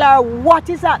tell her what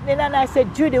is happening. And I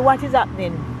said, Judy, what is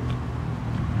happening?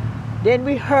 Then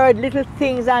we heard little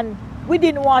things and we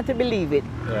didn't want to believe it.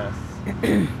 Yes.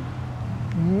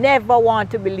 Never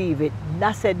want to believe it. And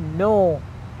I said, no,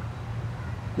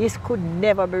 this could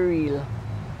never be real.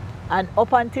 And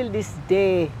up until this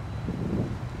day,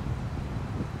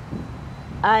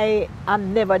 I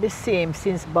am never the same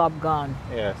since Bob gone.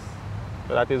 Yes.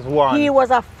 So that is one. He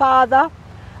was a father,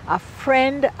 a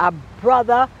friend, a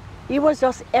brother. He was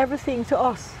just everything to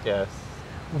us. Yes.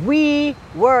 We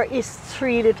were his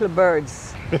three little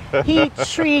birds. He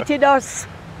treated us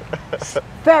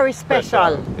very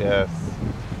special. Yes.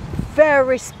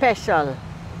 Very special.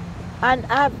 And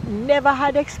I've never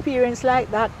had experience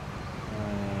like that.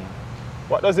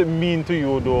 What does it mean to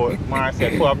you though, Marcia,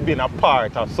 to have been a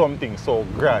part of something so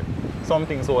grand,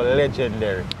 something so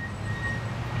legendary?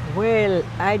 Well,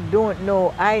 I don't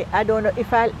know. I don't know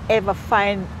if I'll ever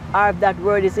find or if that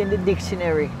word is in the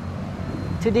dictionary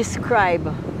to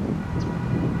describe.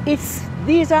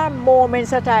 These are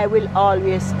moments that I will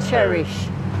always cherish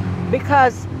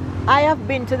because I have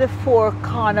been to the four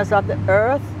corners of the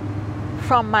earth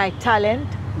from my talent,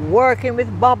 working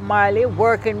with Bob Marley,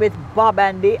 working with Bob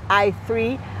Andy,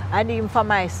 I3, and even for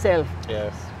myself.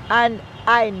 Yes. And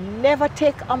I never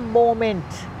take a moment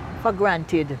for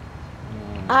granted.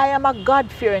 I am a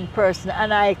God-fearing person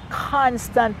and I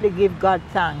constantly give God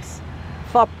thanks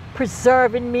for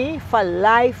preserving me, for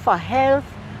life, for health,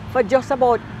 for just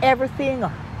about everything.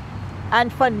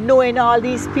 And for knowing all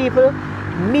these people,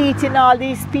 meeting all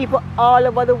these people all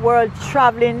over the world,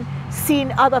 traveling,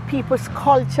 seeing other people's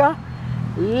culture,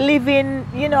 living,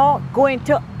 you know, going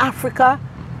to Africa,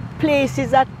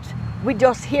 places that we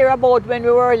just hear about when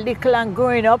we were little and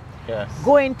growing up. Yes.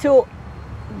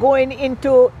 Going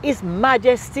into His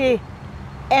Majesty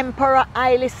Emperor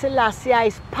Haile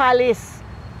Selassie's palace,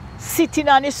 sitting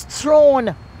on his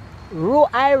throne.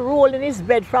 I roll in his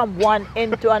bed from one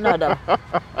end to another.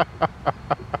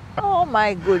 Oh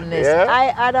my goodness. Yeah?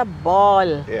 I had a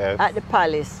ball at the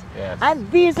palace. Yes. And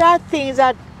these are things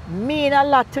that mean a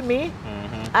lot to me.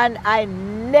 And I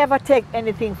never take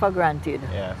anything for granted.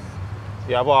 Yes.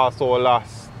 You have also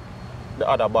lost the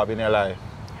other Bob in your life.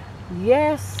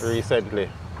 Yes. Recently.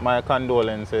 My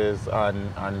condolences on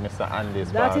Mr.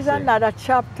 Andy's That is passing. another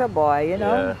chapter, boy, you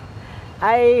know. Yeah.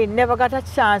 I never got a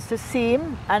chance to see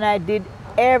him and I did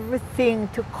everything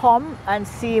to come and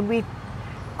see him. We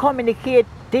communicate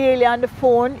daily on the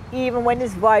phone, even when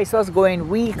his voice was going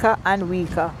weaker and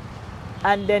weaker.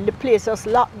 And then the place was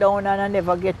locked down and I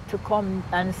never get to come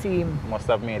and see him. Must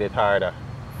have made it harder.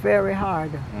 Very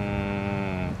hard.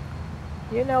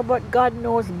 You know, but God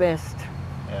knows best.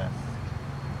 Yes.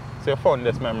 So you found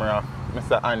this memory of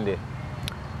Mr. Andy?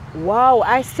 Wow,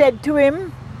 I said to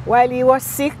him while he was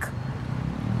sick,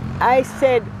 I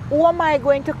said, who am I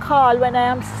going to call when I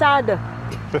am sad?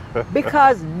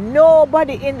 Because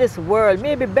nobody in this world,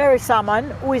 maybe Barry Salmon,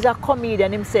 who is a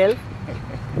comedian himself,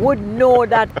 would know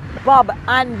that Bob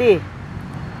Andy.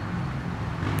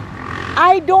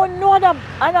 I don't know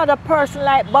another person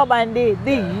like Bob Andy.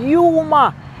 The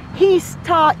humor.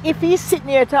 If he's sitting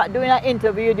here doing an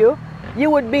interview with you, you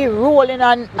would be rolling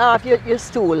on off your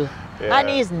stool. Yeah. And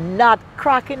he's not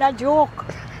cracking a joke.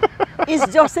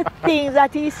 It's just the things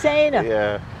that he's saying.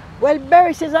 Yeah. Well,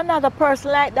 Barry is another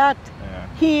person like that. Yeah.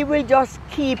 He will just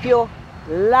keep you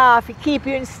laughing, keep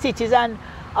you in stitches. And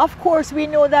of course, we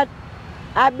know that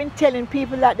I've been telling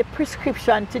people that the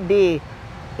prescription today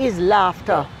is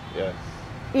laughter. Yes.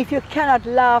 If you cannot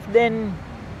laugh, then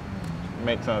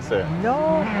Makes no sense.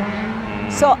 no.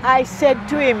 So I said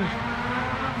to him,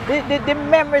 the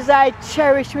memories I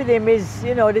cherish with him is,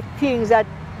 you know, the things that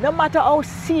no matter how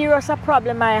serious a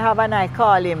problem I have and I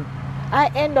call him,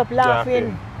 I end up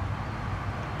laughing.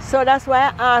 So that's why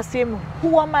I asked him,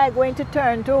 who am I going to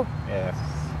turn to? Yes.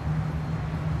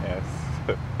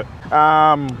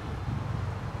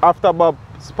 After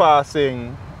Bob's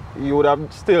passing, you would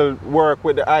have still worked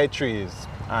with the I3s.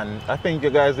 And I think you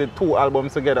guys did 2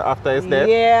 albums together after his death.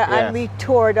 Yeah, and we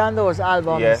toured on those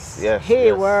albums. Yes.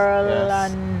 Hey World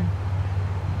and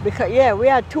because we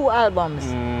had 2 albums.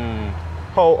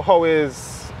 How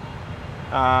is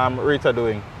Rita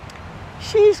doing?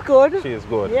 She's good. She's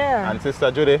good. Yeah. And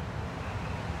Sister Judy?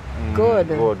 Good.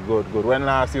 Good. When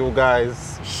last you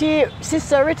guys?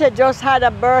 Sister Rita just had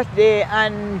a birthday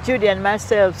and Judy and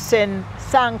myself sang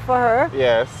for her.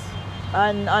 Yes.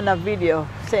 And on a video,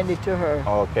 send it to her.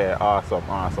 Okay, awesome.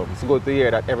 It's good to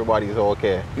hear that everybody's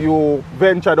okay. You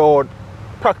ventured out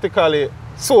practically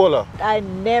solo. I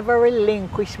never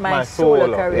relinquished my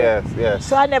solo career. Yes.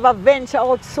 So I never ventured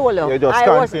out solo. You just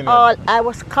continued. I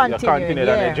was continuing. You continued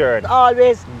on the journey.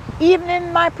 Always, even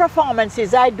in my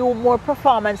performances, I do more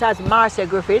performance as Marcia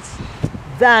Griffiths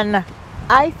than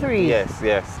I3.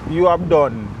 Yes. You have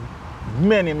done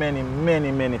many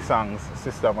songs,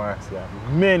 Sister Marcia.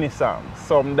 Many songs.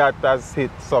 Some that has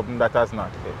hit, some that has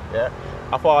not hit. Yeah.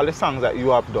 Of all the songs that you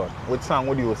have done, which song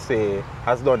would you say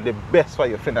has done the best for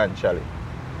you financially?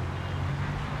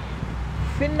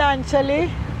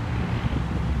 Financially,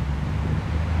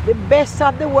 the best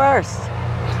of the worst.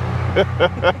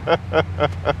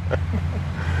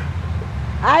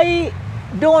 I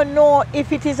don't know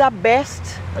if it is a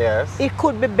best. Yes. It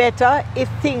could be better if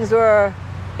things were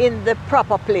in the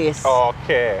proper place.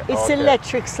 Okay. It's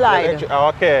Electric Slide.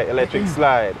 Electric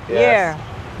Slide. Yes. Yeah.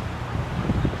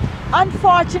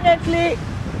 Unfortunately,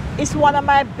 it's one of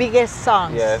my biggest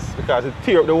songs. Yes, because it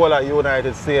tear up the whole of the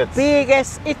United States.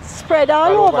 Biggest, it's spread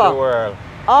all over the world.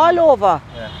 All over.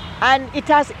 Yeah. And it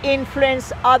has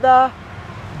influenced other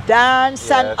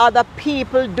dance and other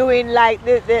people doing like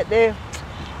the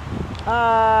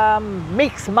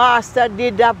mix master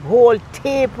did that whole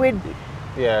tape with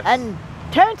and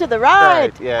turn to the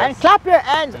right and clap your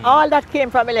hands. All that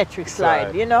came from Electric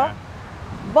Slide, you know.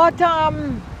 But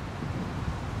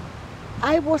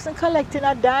I wasn't collecting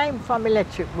a dime from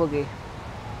Electric Boogie.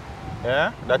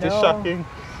 Yeah, that is shocking.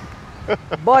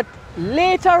 But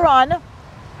later on,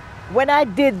 when I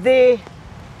did the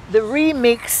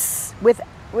remix with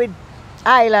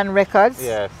Island Records,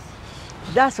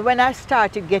 that's when I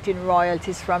started getting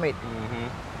royalties from it.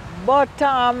 But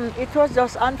it was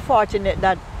just unfortunate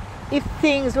that if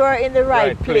things were in the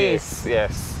right place.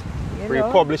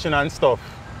 Republishing and stuff.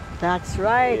 That's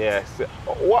right. Yes.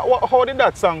 How did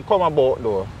that song come about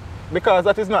though? Because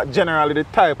that is not generally the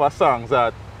type of songs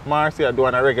that Marcia do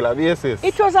on a regular basis.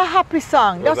 It was a happy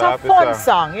song. It was a fun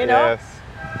song, you know. Yes.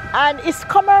 And it's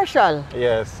commercial.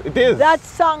 Yes, it is. That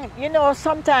song, you know,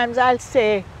 sometimes I'll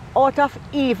say, out of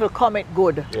evil cometh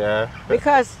good. Yeah.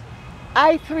 Because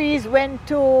I3s went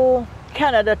to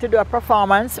Canada to do a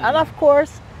performance, and of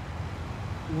course,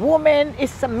 women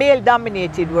is a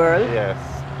male-dominated world. Yes.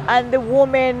 And the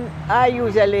women are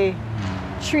usually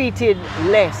treated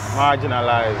less.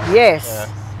 Marginalized. Yes.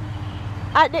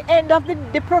 At the end of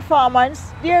the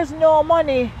performance, there's no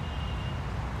money.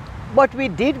 But we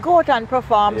did go out and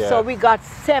perform, so we got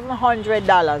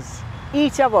 $700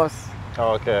 each of us.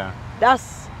 Okay.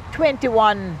 That's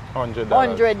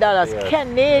 $2,100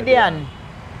 Canadian,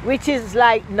 which is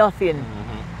like nothing.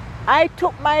 I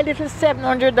took my little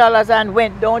 $700 and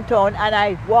went downtown, and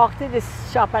I walked to this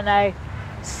shop and I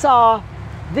saw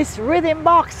this rhythm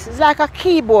box. It's like a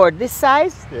keyboard this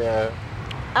size. Yeah.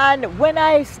 And when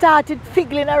I started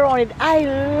fiddling around it, I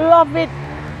love it.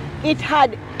 It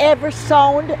had every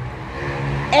sound,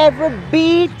 every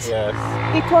beat. Yes.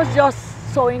 It was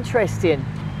just so interesting.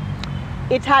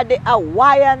 It had the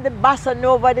Hawaiian, the bossa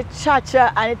nova, the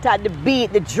cha-cha, and it had the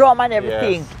beat, the drum and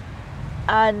everything.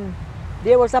 And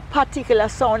there was a particular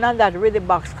sound on that rhythm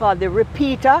box called the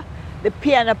repeater. The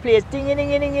piano plays ding ding ding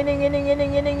ding ding ding ding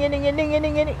ding ding ding ding ding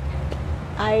ding ding.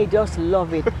 I just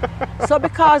love it. So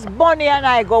because Bonnie and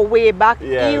I go way back,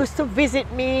 he used to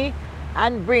visit me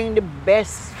and bring the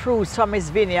best fruits from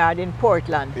his vineyard in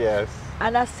Portland. Yes.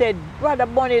 And I said, Brother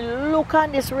Bonnie, look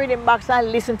on this rhythm box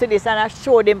and listen to this. And I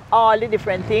showed him all the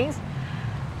different things.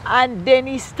 And then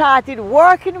he started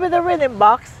working with the rhythm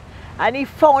box, and he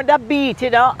found a beat, you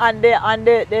know, on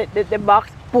the box,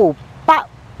 boop, pa,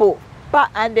 boop, pa,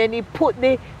 and then he put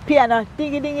the piano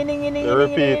ding ding ding ding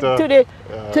ding to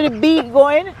the beat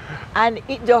going, and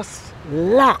it just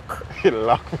locked.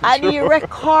 And he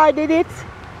recorded it,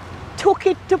 took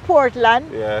it to Portland,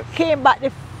 came back the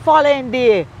following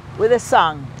day with a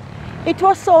song. It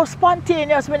was so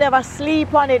spontaneous, we never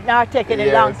sleep on it nor taking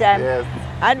a long time. Yes.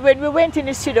 And when we went in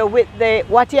the studio with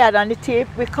what he had on the tape,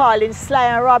 we called in Sly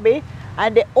and Robbie,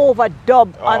 and they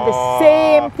overdubbed on the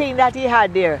same thing that he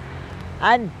had there.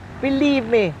 And believe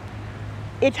me,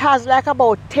 it has like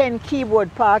about 10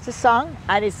 keyboard parts a song,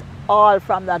 and it's all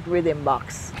from that rhythm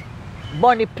box.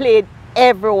 Bunny played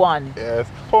everyone. Yes.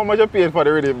 How much you paid for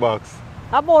the rhythm box?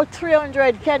 About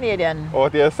 300 Canadian.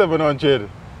 Out here 700.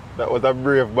 That was a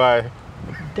brave buy.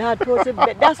 That was a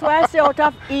bit. That's why I say out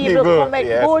of evil come make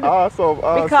good. Awesome,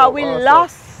 because we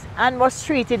lost and was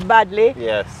treated badly.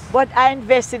 Yes. But I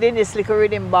invested in this little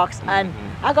rhythm box, and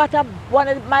I got one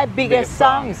of my biggest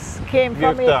songs came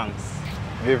from it.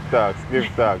 Give thanks. Give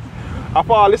thanks.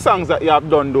 Of all the songs that you have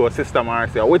done though, Sister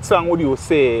Marcia, which song would you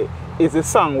say is the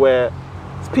song where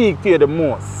speak to you the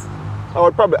most? I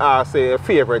would probably ask a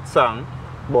favorite song,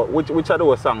 but which of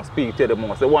those songs speak to you the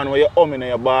most? The one where you're humming in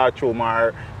your bathroom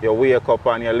or you wake up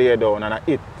and you lay down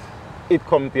and it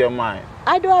comes to your mind?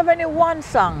 I don't have any one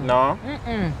song. No?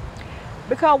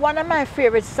 Because one of my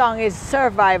favorite songs is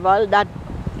Survival that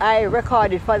I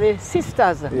recorded for the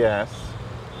sisters. Yes.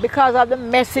 Because of the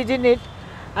message in it.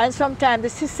 And sometimes the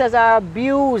sisters are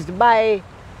abused by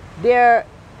their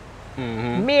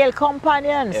male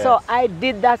companions. Yes. So I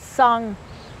did that song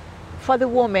for the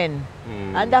women.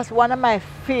 And that's one of my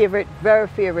favorite, very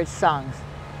favorite songs.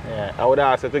 Yeah, I would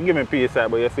ask you to give me peace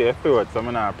out, but you say you throw it, so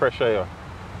I'm not pressure you.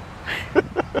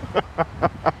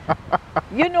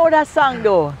 You know that song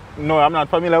though? No, I'm not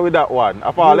familiar with that one.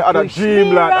 Of all the other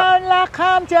dreamland. Around like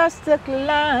I'm just a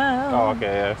clown. Oh,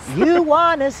 okay, yes. You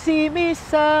wanna see me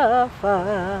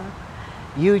suffer.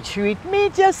 You treat me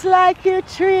just like you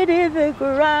treated the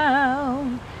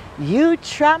ground. You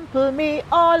trample me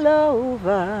all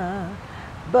over,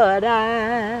 but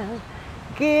I'll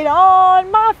get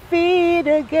on my feet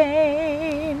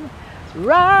again.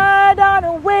 Right on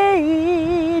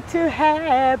away to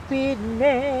happiness.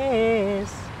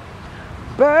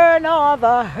 Burn all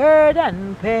the hurt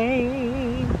and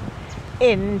pain.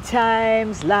 In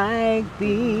times like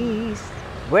these,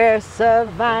 where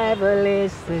survival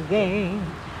is the game,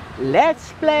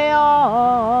 let's play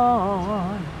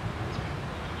on.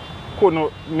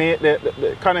 Couldn't make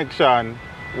the connection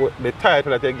with the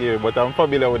title that you gave, but I'm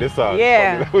familiar with the song.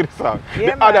 Yeah. Familiar with the song.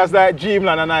 Yeah, the others like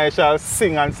Dreamland and I shall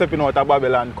sing and stepping out of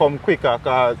Babylon come quicker,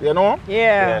 cause you know?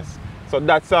 Yeah. Yes. So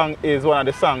that song is one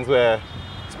of the songs where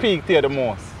speak to you the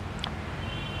most.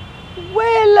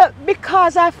 Well,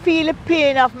 because I feel the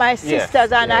pain of my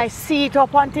sisters and yes. I see it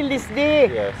up until this day.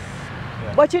 Yes.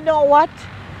 Yeah. But you know what?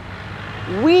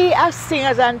 We as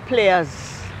singers and players,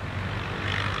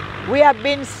 we have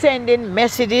been sending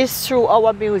messages through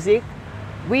our music.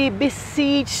 We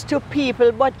beseech to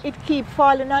people, but it keeps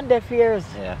falling on deaf ears.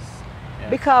 Yes. Yes.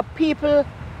 Because people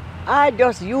are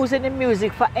just using the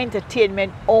music for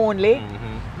entertainment only.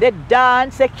 They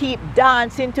dance, they keep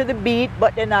dancing to the beat,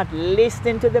 but they're not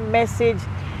listening to the message.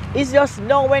 It's just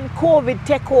now when COVID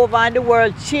take over and the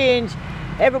world change,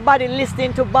 everybody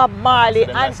listening to Bob Marley,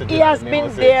 and he has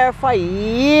been there for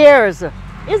years.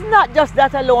 It's not just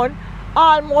that alone.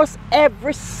 Almost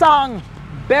every song,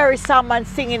 Barry Salmon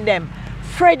singing them,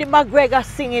 Freddie McGregor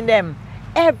singing them,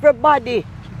 everybody,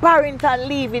 Barrington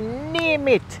Levy, name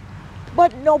it.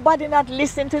 But nobody not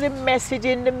listening to the message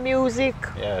in the music.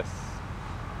 Yes.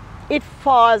 It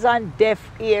falls on deaf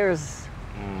ears.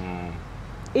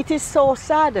 It is so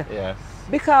sad. Yes.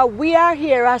 Because we are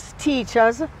here as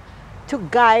teachers to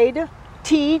guide,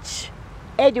 teach,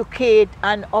 educate,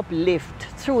 and uplift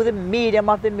through the medium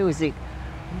of the music.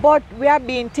 But we are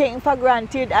being taken for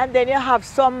granted, and then you have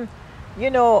some, you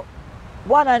know,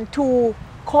 one and two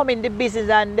come in the business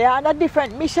and they're on a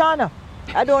different mission.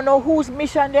 I don't know whose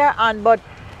mission they're on, but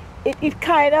it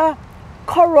kind of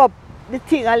corrupts the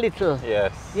thing a little.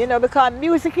 Yes. You know, because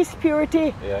music is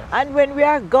purity. Yes. And when we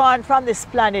are gone from this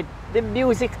planet, the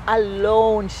music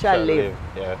alone shall live.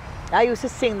 Yes. I used to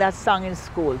sing that song in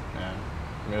school. Yeah.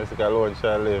 Music alone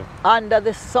shall live. Under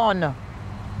the sun.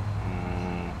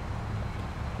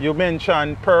 You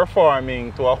mentioned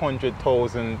performing to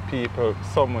 100,000 people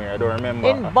somewhere, I don't remember.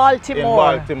 In Baltimore.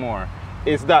 In Baltimore.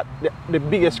 Is that the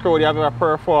biggest crowd you have ever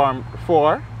performed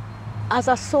for? As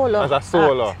a solo. As a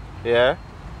solo, act. yeah?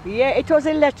 Yeah, it was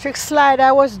Electric Slide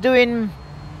I was doing.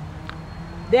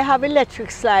 They have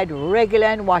Electric Slide regular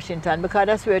in Washington because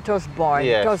that's where it was born.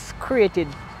 Yes. It was created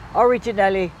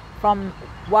originally from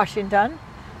Washington.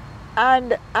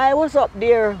 And I was up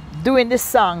there doing this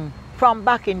song from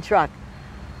backing track.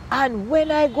 And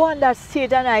when I go on that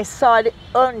stage and I saw the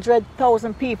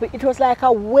 100,000 people, it was like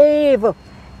a wave.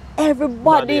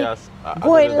 everybody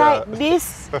going like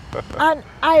this, and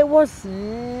I was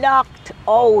knocked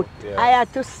out.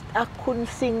 Yes. I couldn't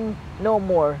sing no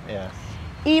more. Yes.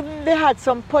 Even they had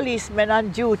some policemen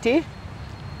on duty,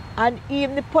 and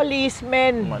even the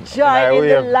policemen Man, joined in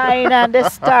the line and they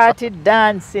started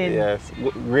dancing. Yes,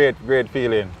 great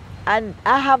feeling. And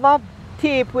I have a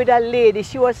tape with a lady.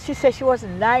 She said she was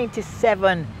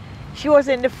 97. She was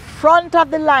in the front of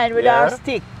the line with her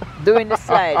stick doing the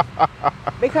slide.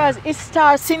 Because it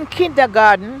starts in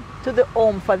kindergarten to the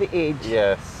home for the aged.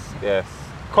 Yes.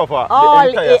 Cover the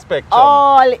entire spectrum.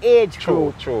 All age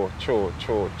group. True.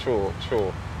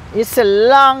 It's the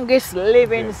longest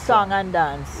living song and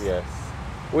dance. Yes.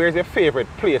 Where's your favorite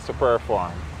place to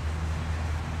perform?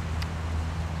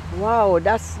 Wow,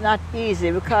 that's not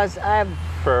easy because I've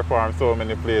performed so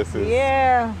many places.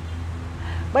 Yeah.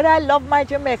 But I love my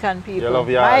Jamaican people. You love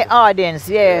your my audience,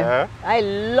 yeah. I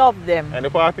love them. Any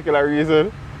particular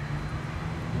reason?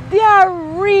 They are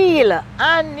real,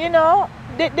 and you know,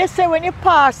 they say when you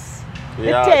pass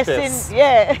the testing,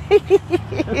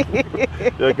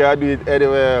 you can do it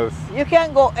anywhere else. You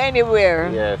can go anywhere.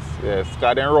 Yes.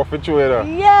 Because they rough it through it.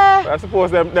 Yeah. I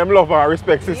suppose them love and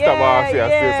respect Sister Marcia,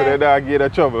 so they don't get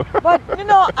in trouble. But you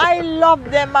know, I love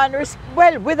them, and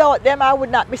well, without them I would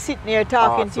not be sitting here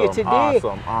talking to you today.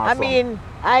 Awesome. I mean,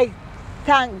 I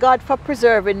thank God for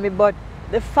preserving me, but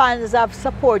the fans have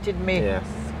supported me. Yes.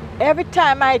 Every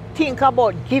time I think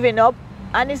about giving up,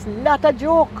 and it's not a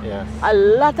joke. Yes. A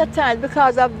lot of times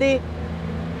because of the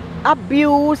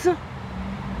abuse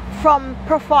from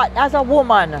as a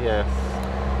woman. Yes.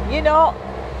 You know,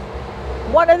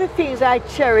 one of the things I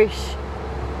cherish,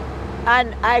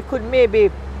 and I could maybe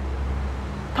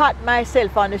pat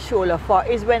myself on the shoulder for,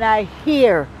 is when I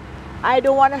hear, I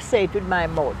don't want to say it with my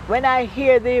mouth, when I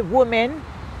hear the women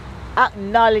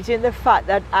acknowledging the fact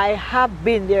that I have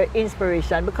been their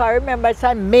inspiration, because remember, it's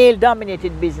a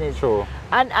male-dominated business. True.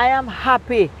 And I am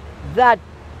happy that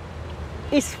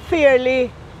it's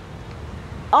fairly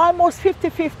almost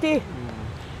 50-50.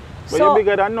 But you're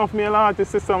bigger than enough male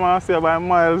artists, Sister Marcia, by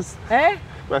miles. Eh?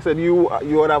 But I said you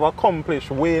would have accomplished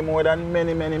way more than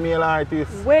many male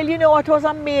artists. Well, you know what was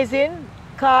amazing?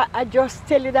 Because I just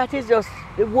tell you that it's just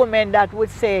the women that would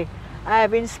say, I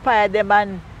have inspired them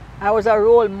and I was a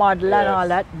role model and all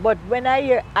that. But when I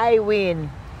hear Iwin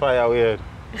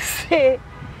say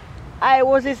I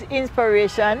was his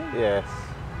inspiration, yes,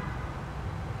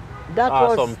 that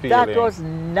was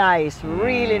nice,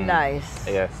 really nice.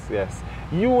 Yes.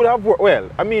 You would have worked, well,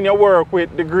 I mean, you work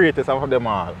with the greatest of them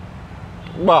all.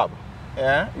 Bob,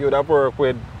 yeah? You would have worked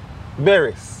with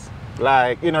Berries.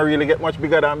 Like, you don't really get much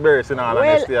bigger than Berries in all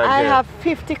honesty. Well, I have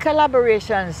 50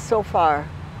 collaborations so far.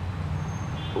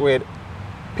 With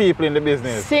people in the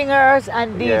business. Singers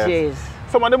and DJs. Yes.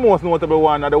 Some of the most notable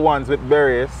ones are the ones with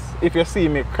Berries. If you see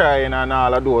me crying and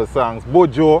all of those songs.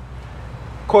 Bojo,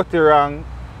 Kotirang,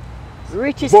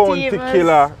 Richie Bounty Stevens,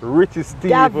 Killer, Richie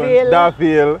Stevens,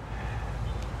 Davil.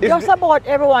 Just about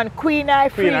everyone. Queen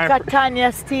Ifrika,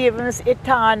 Tanya Stevens,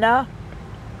 Etana.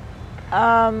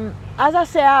 As I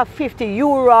say, I have 50.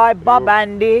 U-Roy, Bob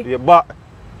Andy. Yeah,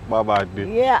 Bob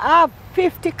Andy. Yeah, I have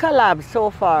 50 collabs so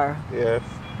far. Yes.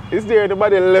 Is there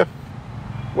anybody left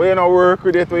where you don't work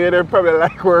with it, where you don't probably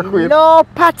like work with? No,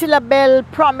 Patti LaBelle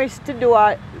promised to do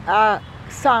a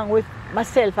song with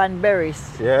myself and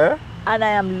Berries. Yeah? And I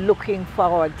am looking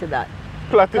forward to that.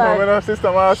 Platinum, you know,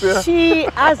 Sister Marcia? She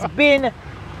has been...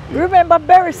 Remember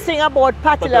Berry sing about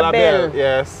Patti LaBelle?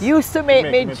 Yes. Used to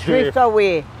make me drift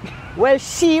away. Well,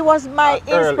 she was my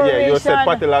inspiration. Yeah, you said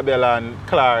Patti LaBelle and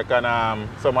Clark and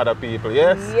some other people,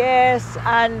 yes? Yes,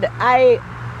 and I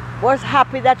was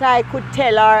happy that I could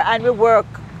tell her, and we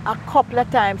worked a couple of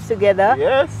times together.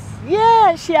 Yes.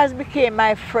 Yeah, she has become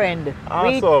my friend.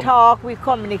 Awesome. We talk, we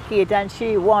communicate, and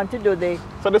she wants to do the...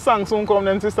 So the song soon come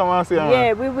then, Sister Marcia?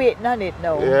 Yeah, we're waiting on it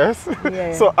now. Yes?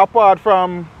 Yeah. So apart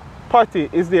from Patti,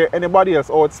 is there anybody else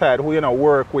outside who you know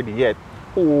work with yet,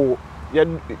 who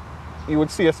you would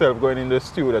see yourself going in the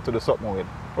studio to do something with,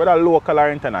 whether local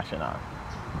or international?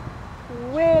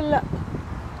 Well,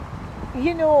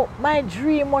 you know, my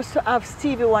dream was to have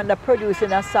Stevie Wonder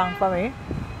producing a song for me,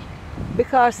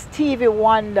 because Stevie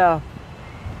Wonder,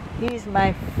 he's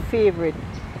my favorite.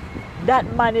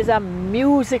 That man is a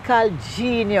musical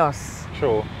genius.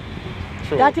 True.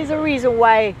 That is the reason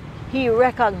why he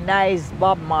recognized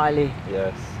Bob Marley.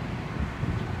 Yes.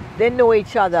 They know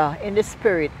each other in the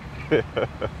spirit.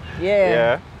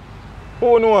 Yeah.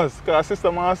 Who knows? Because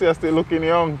Sister Marcia is still looking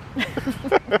young.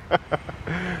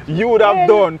 You would have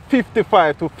done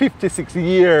 55 to 56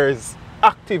 years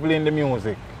actively in the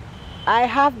music. I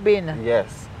have been.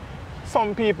 Yes.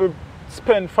 Some people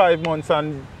spend 5 months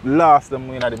and last them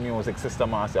in the music system,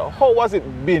 Marcia. How has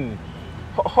it been?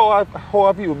 How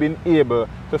have you been able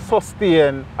to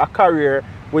sustain a career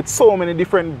with so many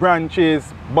different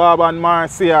branches, Bob and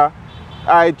Marcia,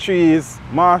 I3s,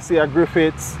 Marcia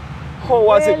Griffiths?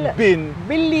 How has it been?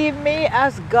 Believe me,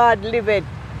 as God liveth,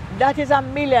 that is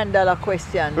 $1 million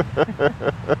question.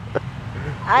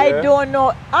 I don't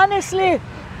know. Honestly,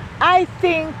 I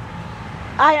think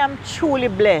I am truly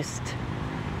blessed.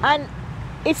 And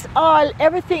it's all,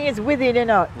 everything is within, you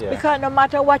know. Yeah. Because no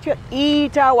matter what you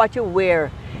eat or what you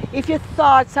wear, if your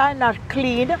thoughts are not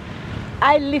clean,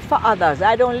 I live for others.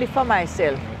 I don't live for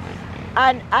myself.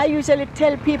 And I usually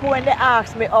tell people when they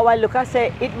ask me how I look, I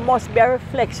say it must be a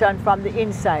reflection from the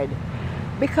inside.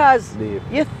 Because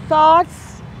your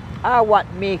thoughts are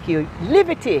what make you.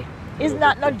 Liberty is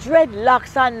not no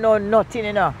dreadlocks and no nothing,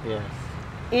 you know. Yes.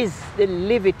 Is the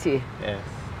liberty. Yes.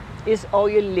 Is how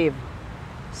you live.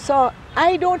 So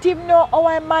I don't even know how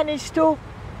I managed to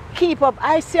keep up.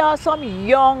 I see some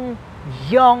young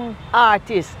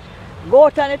artists go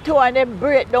out on the tour and they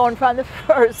break down from the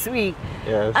first week.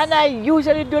 Yes. And I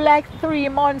usually do like 3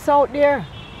 months out there.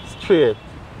 Straight.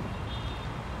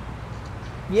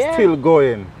 Yeah. Still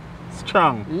going.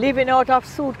 Strong. Living out of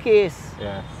suitcase.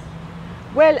 Yes.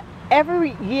 Well,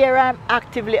 every year I'm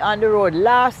actively on the road.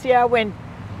 Last year I went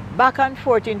back and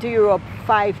forth into Europe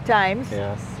 5 times.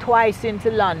 Yes. Twice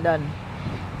into London.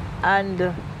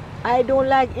 And I don't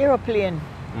like airplane.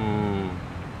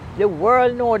 The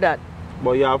world know that.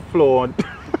 But you have flown.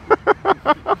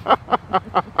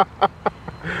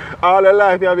 All your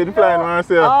life you have been flying,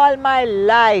 Marcia? All my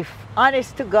life,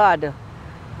 honest to God.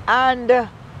 And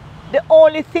the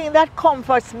only thing that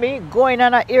comforts me going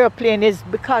on an airplane is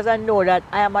because I know that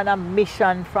I am on a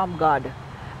mission from God.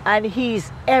 And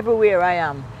He's everywhere I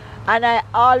am. And I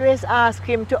always ask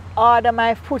Him to order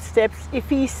my footsteps. If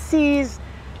He sees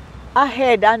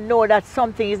ahead and know that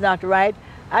something is not right,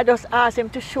 I just ask Him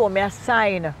to show me a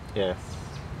sign. Yes,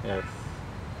 yes,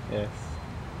 yes.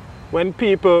 When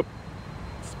people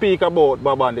speak about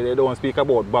Bob Andy, they don't speak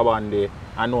about Bob Andy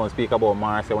and don't speak about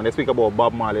Marcia. When they speak about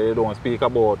Bob Marley, they don't speak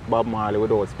about Bob Marley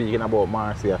without speaking about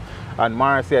Marcia. And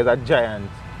Marcia is a giant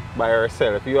by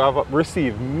herself. You have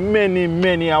received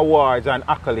many awards and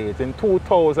accolades. In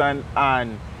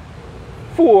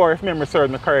 2004, if memory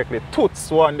serves me correctly,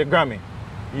 Toots won the Grammy.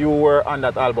 You were on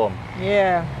that album.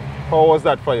 Yeah. How was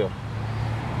that for you?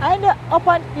 I know,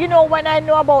 you know when I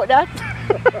know about that?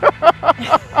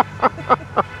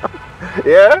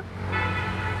 Yeah?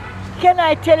 Can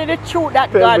I tell you the truth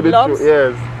that Tell God me the loves?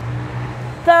 truth,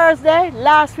 yes.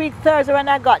 Last week Thursday when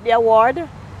I got the award,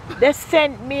 they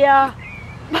sent me a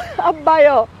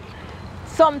bio,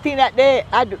 something that the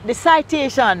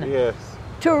citation Yes.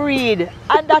 to read.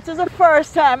 And that is the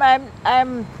first time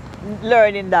I'm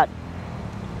learning that.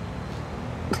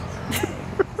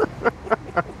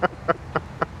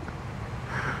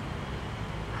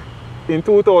 In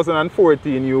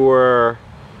 2014, you were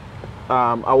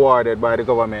awarded by the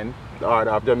government, the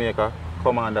Order of Jamaica,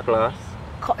 Commander Class.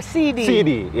 CD.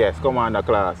 CD, yes, Commander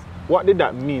Class. What did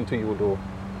that mean to you, though?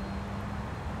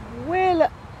 Well,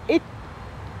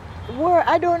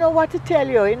 I don't know what to tell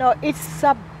you. You know, it's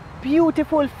a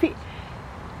beautiful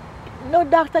no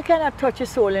doctor cannot touch your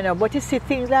soul, you know, but you see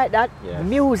things like that, yes.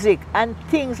 Music and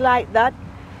things like that,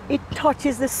 it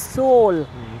touches the soul.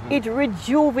 It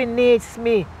rejuvenates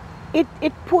me. It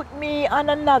put me on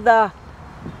another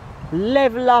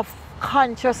level of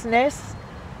consciousness.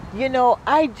 You know,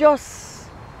 I just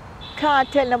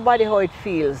can't tell nobody how it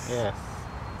feels. Yes.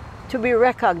 To be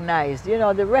recognized. You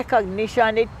know, the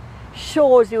recognition, it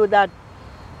shows you that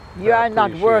you are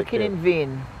not working in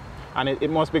vain. And it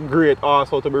must be great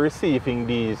also to be receiving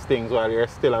these things while you're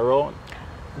still around.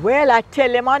 Well, I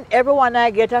tell them on everyone I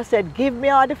get, I said, give me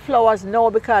all the flowers now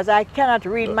because I cannot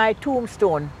read my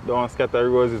tombstone. Don't scatter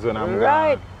roses when I'm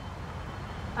right. gone.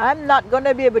 I'm not going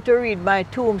to be able to read my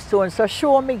tombstone, so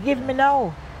show me, give me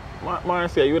now.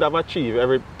 Marcia, you would have achieved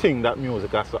everything that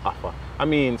music has to offer. I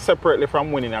mean, separately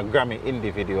from winning a Grammy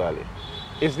individually.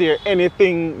 Is there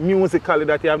anything musically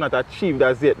that you have not achieved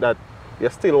as yet that you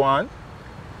still want?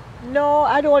 No,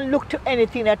 I don't look to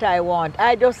anything that I want.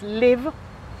 I just live.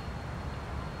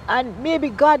 And maybe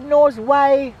God knows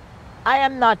why I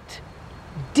am not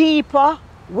deeper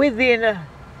within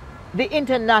the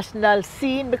international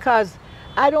scene, because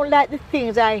I don't like the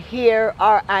things I hear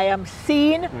or I am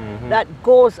seeing that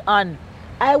goes on.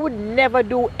 I would never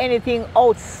do anything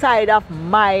outside of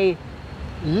my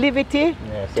liberty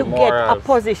to get a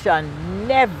position.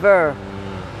 Never.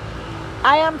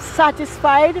 I am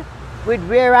satisfied with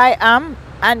where I am,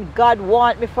 and God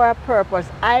wants me for a purpose.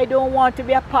 I don't want to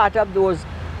be a part of those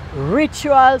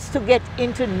rituals to get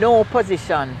into no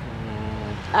position.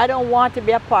 I don't want to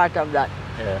be a part of that.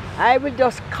 Yes. I will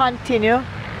just continue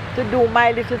to do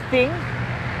my little thing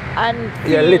and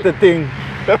Your little thing.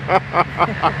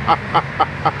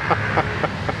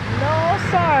 No,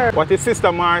 sir. What is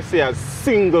Sister Marcia's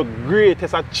single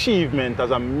greatest achievement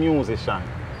as a musician?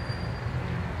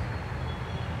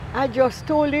 I just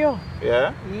told you.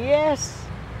 Yeah? Yes.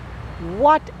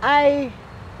 What I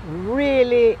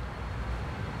really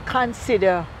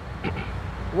consider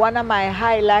one of my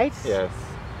highlights Yes.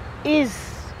 is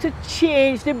to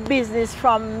change the business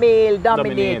from male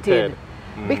dominated.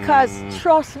 Because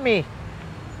trust me,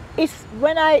 it's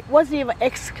when I was even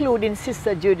excluding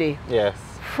Sister Judy Yes.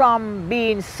 from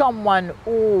being someone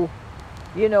who,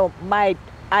 you know,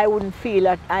 I wouldn't feel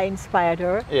that I inspired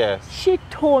her. Yes. She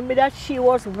told me that she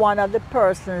was one of the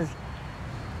persons,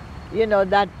 you know,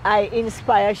 that I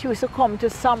inspired. She used to come to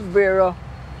Sombrero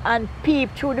and peep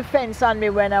through the fence on me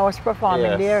when I was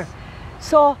performing Yes. there.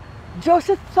 So just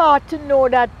a thought to know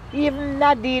that even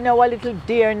Nadine, our little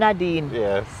dear Nadine,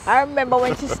 Yes. I remember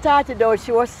when she started out,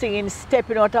 she was singing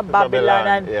Stepping Out of Babylon,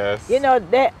 and yes. you know,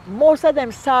 most of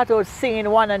them start out singing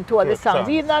one and two of the Good songs. songs.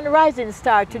 Even on Rising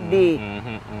Star today,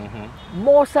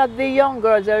 most of the young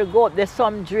girls that go up, they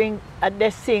some drink and they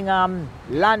sing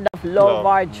Land of Love,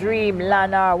 or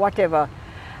Dreamland or whatever.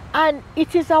 And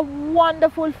it is a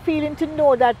wonderful feeling to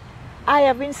know that I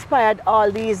have inspired all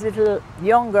these little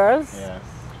young girls. Yes.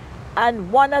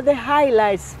 And one of the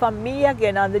highlights for me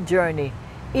again on the journey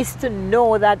is to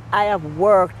know that I have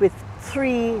worked with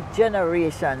 3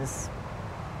 generations.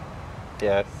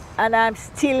 Yes. And I'm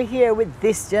still here with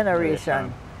this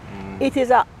generation. It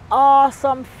is an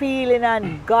awesome feeling,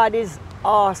 and God is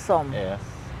awesome. Yes.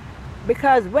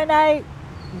 Because when I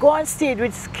go on stage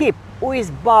with Skip, who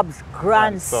is Bob's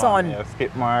grandson, Yes.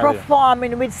 Skip Marley.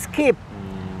 performing with Skip,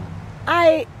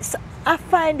 I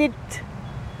find it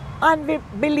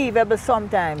unbelievable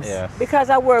sometimes. Yes. Because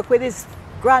I work with his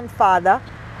grandfather,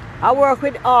 I work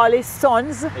with all his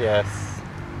sons, Yes.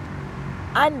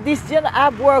 and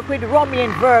I've worked with Romy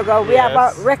and Virgo. We have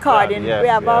Yes. a recording. Yes, We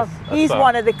have yes, a he's song.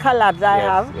 one of the collabs I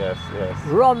have. Yes. Yes.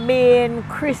 Romaine,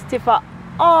 Christopher,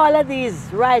 all of these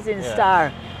rising Yes.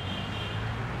 star,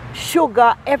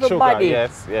 Sugar, everybody.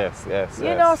 Sugar. Yes.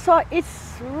 You know, so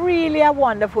it's really a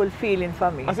wonderful feeling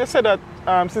for me. As you said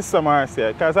that, Sister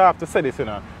Marcia, because I have to say this, you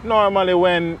know, normally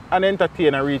when an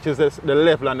entertainer reaches the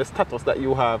level and the status that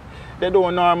you have, they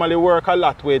don't normally work a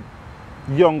lot with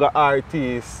younger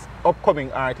artists,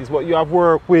 upcoming artists, but you have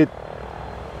worked with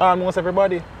almost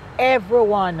everybody.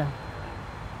 Everyone,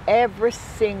 every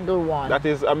single one. That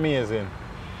is amazing.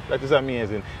 That is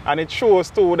amazing. And it shows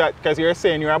too that, because you're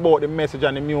saying you're about the message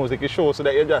and the music, it shows so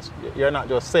that you're not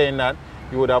just saying that,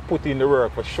 you would have put in the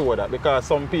work for sure that. Because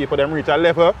some people, them reach a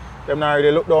level, them not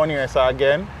really look down here, so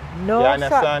again, No, you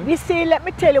understand? sir. You see, let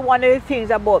me tell you one of the things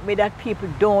about me that people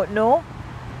don't know.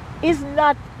 Is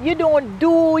not, you don't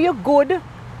do your good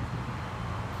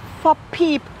for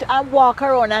people and walk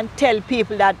around and tell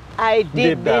people that I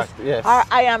did this, that, yes. or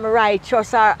I am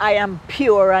righteous, or I am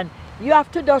pure. And you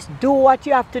have to just do what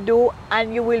you have to do,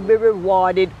 and you will be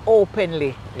rewarded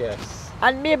openly. Yes.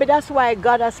 And maybe that's why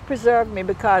God has preserved me,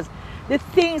 because the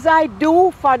things I do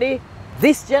for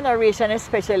this generation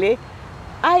especially,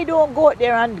 I don't go out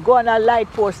there and go on a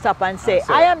light post up and say,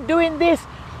 I am doing this,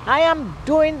 I am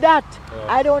doing that. Yes.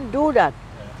 I don't do that.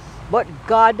 Yes. But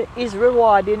God is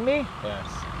rewarding me. Yes.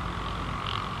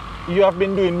 You have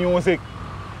been doing music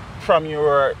from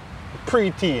your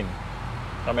pre-teen,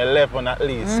 from 11 at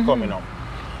least, coming up.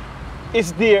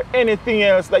 Is there anything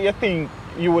else that you think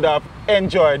you would have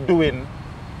enjoyed doing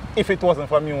if it wasn't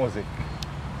for music?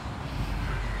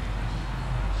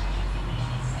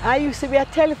 I used to be a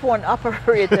telephone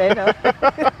operator, you know.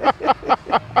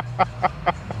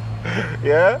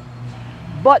 Yeah?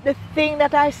 But the thing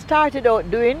that I started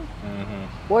out doing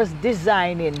was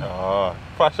designing. Oh,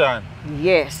 fashion.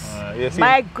 Yes. You see?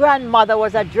 My grandmother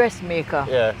was a dressmaker.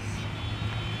 Yes.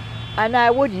 And I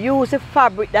would use the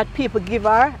fabric that people give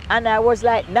her, and I was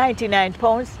like 99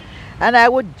 pounds, and I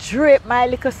would drape my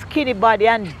little skinny body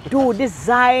and do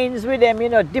designs with them, you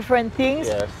know, different things.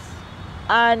 Yes.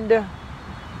 And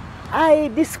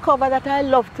I discovered that I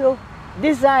love to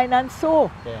design and sew.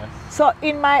 Yes. So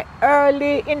in the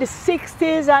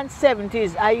 60s and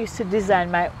 70s, I used to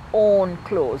design my own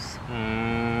clothes.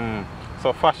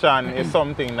 So fashion is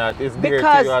something that is dear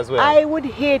Because to you as well. I would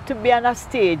hate to be on a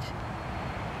stage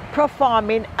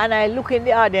performing and I look in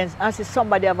the audience and see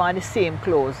somebody have on the same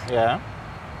clothes. Yeah.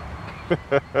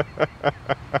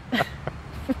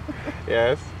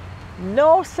 Yes.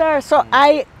 No, sir. So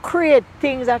I create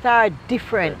things that are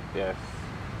different. Yes.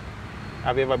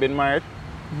 Have you ever been married?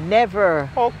 Never.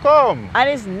 How come? And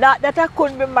it's not that I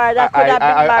couldn't be married. I could have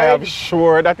been married. I am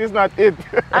sure that is not it.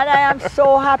 And I am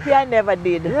so happy I never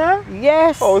did. Yeah?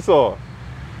 Yes. How so?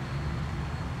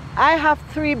 I have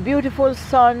 3 beautiful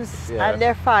sons, Yes. and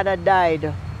their father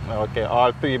died. Okay,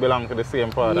 all 3 belong to the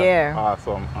same father. Yeah.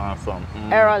 Awesome, awesome.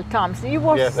 Errol Thompson. He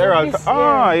was Yes, Errol. this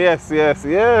Ah, year.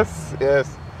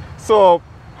 yes. So,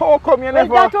 how come you Well,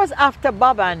 never? that was after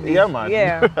Bob Andy. Yeah, man.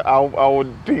 Yeah. I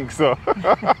would think so.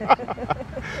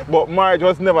 But marriage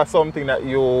was never something that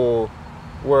you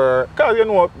were, because you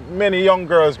know, many young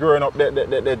girls growing up,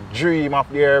 they dream of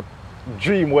their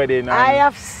dream wedding. And I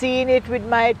have seen it with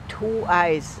my 2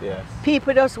 eyes. Yes.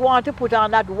 People just want to put on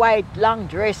that white long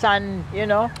dress and, you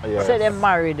know, Yes. say they're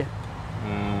married.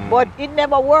 Mm. But it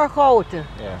never worked out.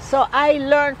 Yes. So I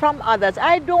learn from others.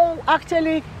 I don't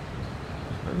actually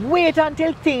wait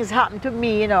until things happen to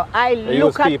me, you know. I You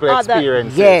look use at people other.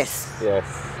 experiences.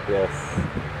 Yes.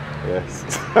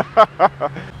 Yes.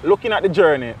 Looking at the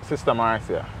journey, Sister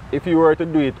Marcia, if you were to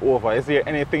do it over, is there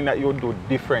anything that you would do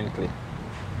differently?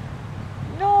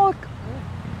 No,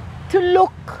 to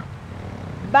look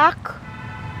back,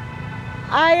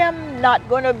 I am not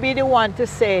going to be the one to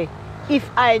say, if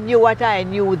I knew what I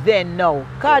knew then, no.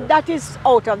 Because that is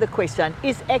out of the question.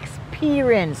 It's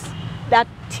experience that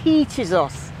teaches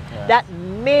us, Yes. that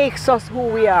makes us who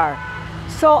we are.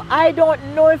 So I don't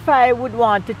know if I would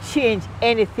want to change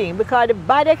anything, because the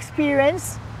bad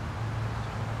experience,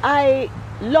 I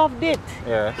loved it.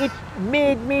 Yes. It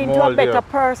made me into a Mold you better up.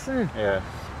 person. Yes.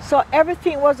 So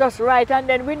everything was just right, and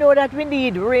then we know that we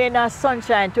need rain and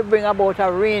sunshine to bring about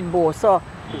a rainbow. So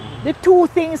the 2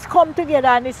 things come together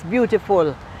and it's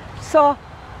beautiful. So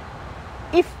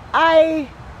if I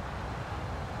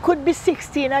could be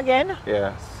 16 again,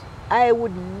 Yes. I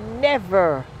would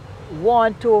never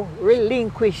want to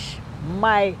relinquish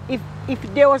my, if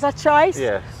there was a choice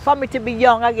Yes. for me to be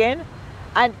young again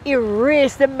and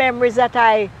erase the memories that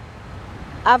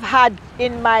I've had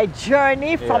in my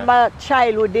journey from Yeah. my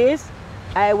childhood days,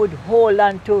 I would hold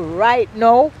on to right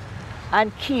now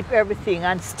and keep everything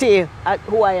and stay at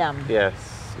who I am. Yes.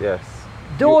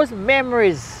 Those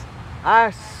memories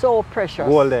are so precious.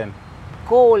 Golden.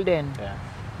 Golden. Yeah.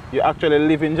 You actually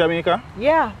live in Jamaica?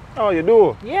 Yeah, Oh, you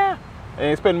do? yeah. And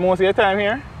you spend most of your time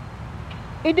here?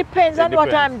 It depends It on what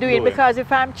depends, I'm doing, because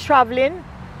if I'm traveling,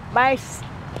 my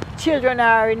children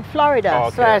are in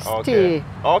Florida, so I stay.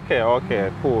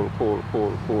 Okay.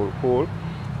 Cool.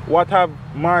 What have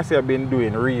Marcia been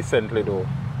doing recently though?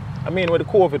 I mean, with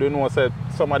the COVID, we know that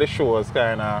some of the shows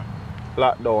kind of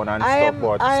locked down and stuff,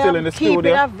 but I still am in the keeping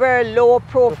studio. a very low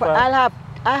profile. Profile.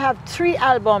 I have 3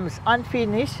 albums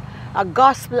unfinished, a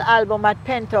gospel album at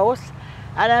Penthouse,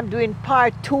 and I'm doing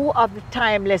part 2 of the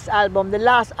Timeless album. The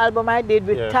last album I did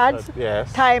with Yes, Tad's,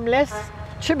 yes. Timeless,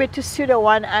 tribute to Studio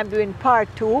One, I'm doing part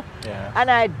 2. Yeah.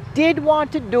 And I did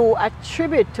want to do a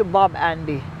tribute to Bob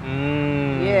Andy.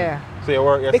 Yeah. So you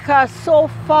work, yes. Because so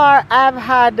far I've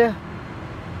had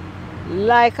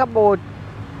like about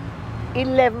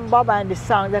 11 Bob Andy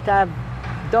songs that I've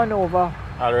done over.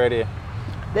 Already.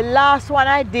 The last one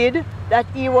I did, that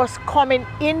he was coming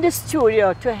in the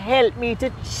studio to help me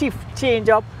to change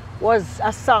up, was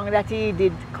a song that he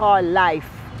did called Life.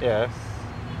 Yes.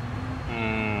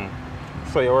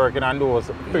 So you're working on those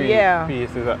 3 Yeah.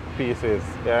 pieces,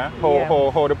 yeah?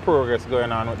 Yeah. How the progress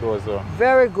going on with those though?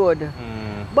 Very good.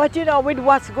 But you know, with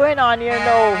what's going on, you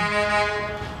know,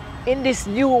 in this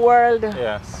new world,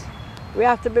 Yes. we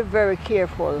have to be very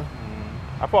careful.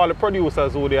 Of all the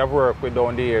producers who they have worked with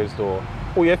down the years though,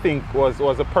 who you think was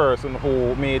a person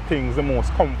who made things the most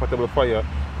comfortable for you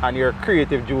and your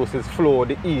creative juices flow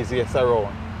the easiest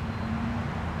around?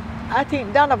 I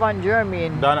think Donovan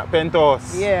Jermaine. Down at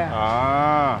Penthouse? Yeah.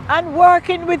 Ah. And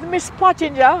working with Miss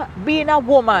Pottinger, being a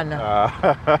woman.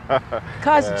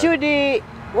 Because Yeah. Judy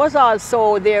was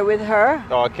also there with her.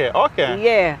 Okay.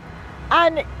 Yeah.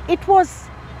 And it was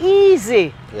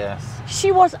easy. Yes.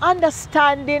 She was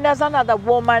understanding as another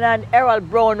woman, and Errol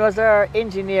Brown was her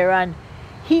engineer, and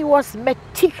he was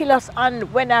meticulous on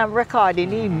when I'm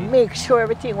recording, he made sure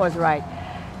everything was right.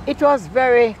 It was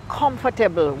very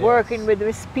comfortable working with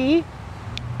Miss P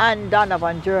and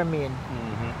Donovan Jermaine.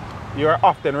 You are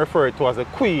often referred to as a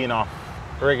queen of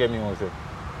reggae music.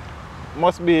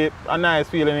 Must be a nice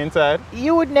feeling inside.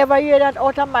 You would never hear that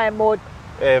out of my mouth.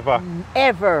 Ever.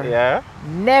 Ever. Yeah?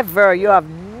 Never. You have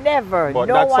never. But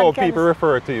no that's one how can people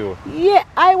refer to you. Yeah,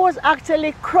 I was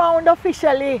actually crowned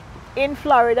officially in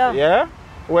Florida. Yeah?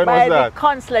 When by was that? the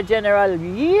Consul General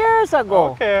years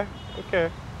ago. Okay.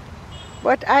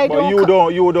 But I But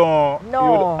don't. you don't.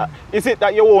 No. Is it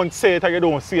that you won't say it and you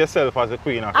don't see yourself as the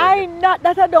queen of reggae? Not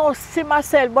that I don't see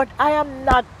myself, but I am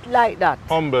not like that.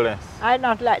 Humbleness. I'm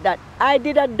not like that. I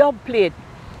did a dub plate,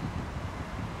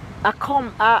 a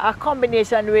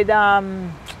combination with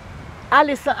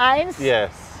Alison Hines.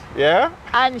 Yes. Yeah?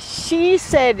 And she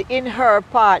said in her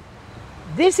part,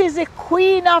 this is the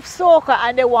queen of soca,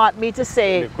 and they want me to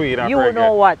say, The queen of you reggae.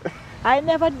 know what? I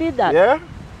never did that. Yeah?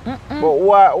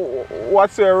 But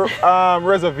what's your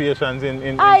reservations in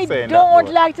saying that? I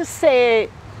don't like to say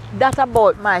that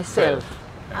about myself.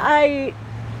 I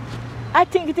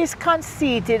think it is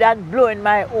conceited and blowing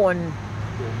my own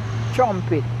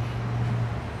trumpet.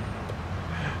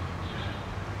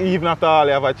 Even after all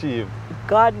you have achieved?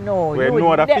 God no. We're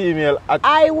no other female.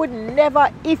 I would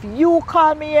never, if you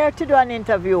call me here to do an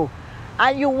interview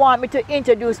and you want me to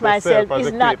introduce myself,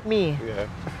 it's not me. Yeah.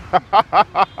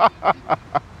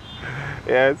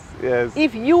 Yes.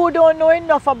 If you don't know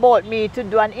enough about me to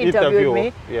do an interview with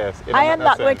me, yes, I am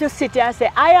not going to sit here and say,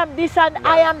 I am this and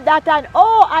I am that and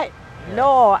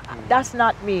no, that's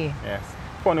not me. Yes.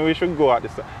 Funny, we should go at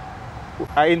this.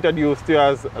 I introduced you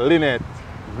as Lynette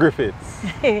Griffiths.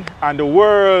 And the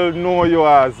world know you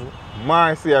as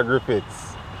Marcia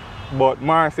Griffiths. But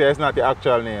Marcia is not the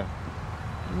actual name.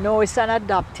 No, it's an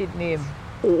adopted name.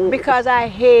 Because I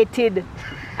hated,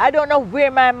 I don't know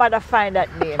where my mother find that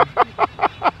name.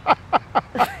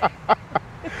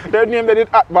 That name they did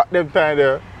at back them time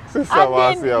there. Sister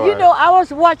and then, you know, I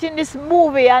was watching this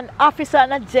movie, An Officer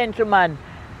and a Gentleman.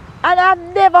 And I've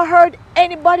never heard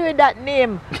anybody with that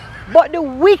name. But the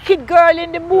wicked girl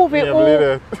in the movie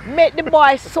who made the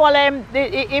boy swallow him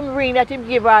ring that him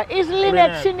give her is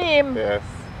Lynette, she name. Yes.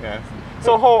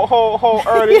 So how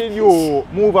early did you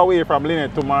move away from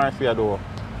Lynette to Marcia though?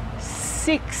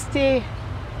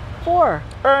 64.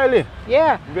 Early?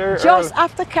 Yeah. Just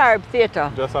after Carib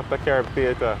Theatre. Just after Carib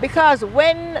Theatre. Because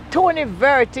when Tony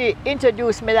Verti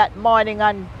introduced me that morning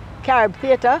on Carib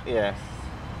Theatre, yes,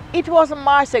 it wasn't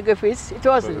Marcia Griffiths, it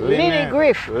was Linny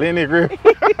Griff. Linny Griff.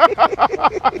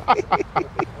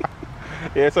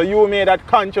 Yeah, so you made that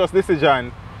conscious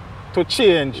decision to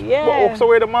change. Yeah. But so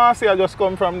where the Marcia just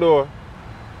come from though?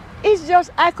 It's just,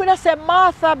 I could have said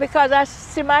Martha because I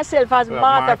see myself as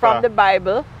Martha from the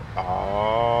Bible.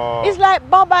 Oh. It's like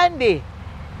Bob Andy.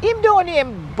 Him don't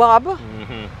name Bob.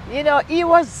 You know, he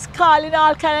was calling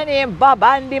all kind of names, Bob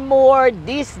Andy Moore,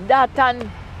 this, that, and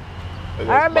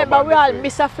I remember we all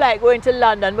missed a flight going to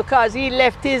London because he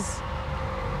left his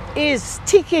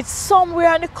ticket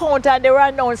somewhere on the counter and they were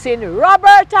announcing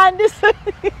Robert and this.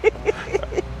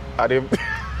 And him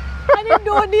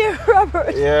don't name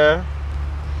Robert. Yeah.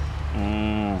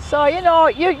 So, you know,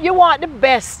 you want the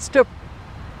best to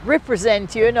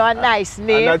represent you, you know, a nice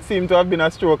name. And that seemed to have been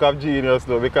a stroke of genius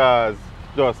though, because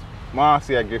just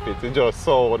Marcia Griffiths, it just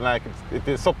sounds like it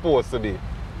is supposed to be.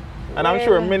 And I'm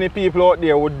sure many people out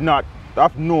there would not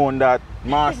have known that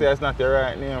Marcia is not the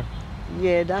right name.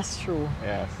 Yeah, that's true.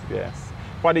 Yes.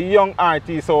 For the young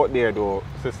artists out there though,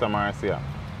 Sister Marcia,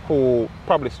 who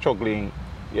probably struggling,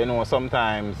 you know,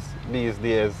 sometimes these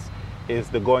days is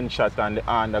the gunshot and the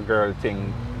undergirl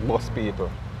thing bust people.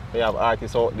 We have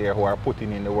artists out there who are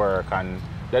putting in the work and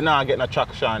they're not getting a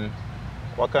traction.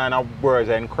 What kind of words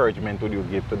of encouragement would you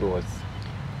give to those?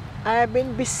 I've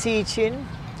been beseeching,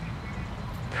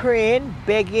 praying,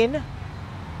 begging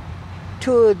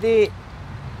to the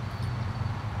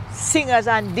singers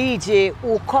and DJ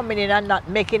who coming in and not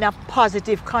making a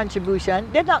positive contribution.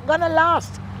 They're not gonna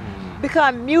last.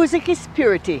 Because music is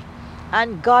purity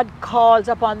and God calls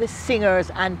upon the singers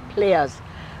and players.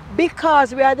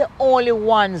 Because we are the only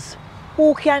ones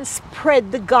who can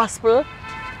spread the gospel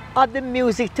of the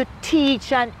music to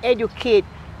teach and educate.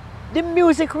 The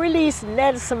music released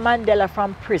Nelson Mandela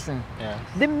from prison. Yes.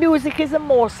 The music is the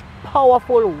most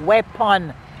powerful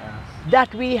weapon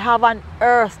that we have on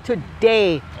earth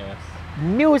today. Yes.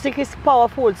 Music is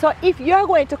powerful. So if you're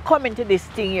going to come into this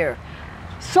thing here,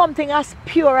 something as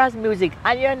pure as music,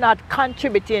 and you're not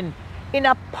contributing in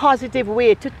a positive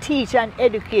way to teach and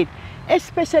educate,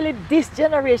 especially this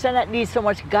generation that needs so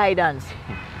much guidance,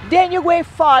 then you're going to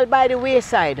fall by the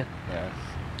wayside. Yes.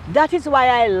 That is why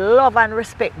I love and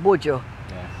respect Bojo.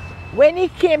 Yes. When he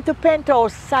came to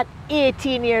Penthouse at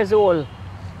 18 years old,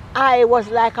 I was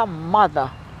like a mother,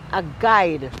 a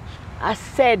guide. I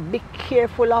said, be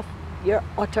careful of your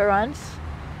utterance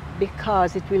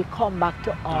because it will come back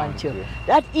to haunt you.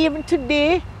 That even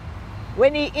today,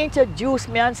 when he introduced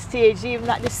me on stage, even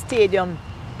at the stadium,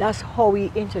 that's how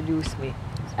he introduced me.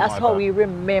 That's how he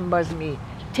remembers me,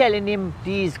 telling him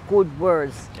these good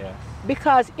words. Yes.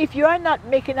 Because if you are not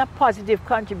making a positive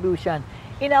contribution,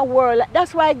 in a world.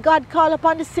 That's why God called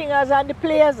upon the singers and the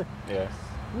players. Yes.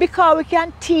 Because we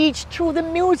can teach through the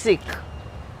music.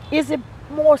 Is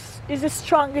the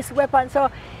strongest weapon. So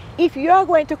if you're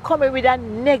going to come in with a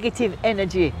negative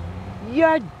energy,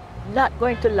 you're not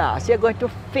going to last. You're going to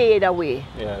fade away.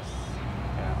 Yes.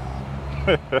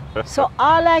 So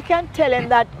all I can tell them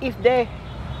that if they,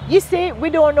 you see, we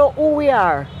don't know who we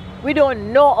are. We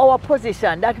don't know our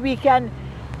position, that we can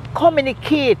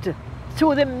communicate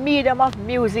through the medium of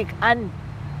music and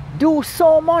do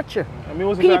so much.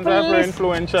 Musicians are very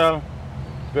influential.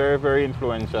 Very, very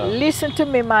influential. Listen to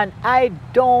me, man. I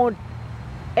don't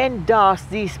endorse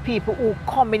these people who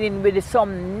coming in with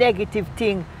some negative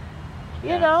thing.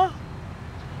 You know?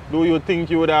 Do you think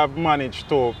you would have managed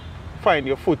to find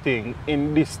your footing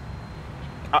in this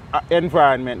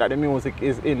environment that the music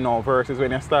is in now versus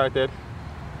when you started?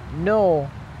 No.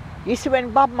 You see,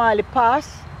 when Bob Marley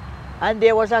passed, and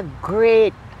there was a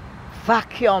great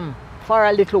vacuum for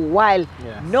a little while,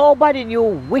 yes. Nobody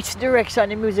knew which direction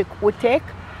the music would take.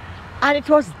 And it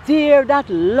was there, that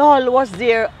lull was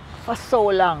there for so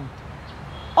long.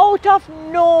 Out of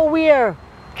nowhere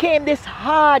came this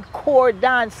hardcore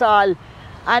dancehall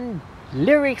and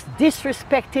lyrics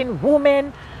disrespecting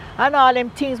women and all them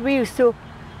things we used to.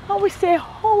 And we say,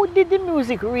 how did the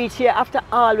music reach here after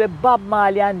all with Bob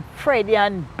Marley and Freddie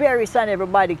and Barris and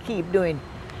everybody keep doing?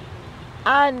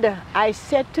 And I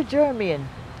said to Jermaine,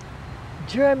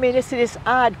 you see this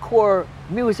hardcore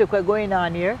music we're going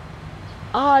on here?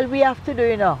 All we have to do,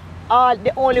 you know,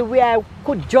 the only way I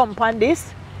could jump on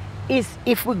this is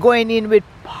if we're going in with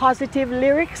positive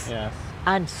lyrics, yes,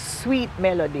 and sweet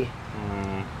melody.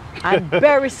 And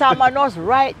Barry Salmon was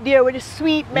right there with the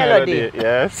sweet melody.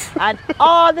 Yes. And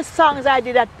all the songs I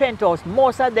did at Penthouse,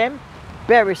 most of them,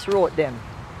 Barris wrote them.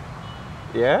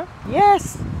 Yeah?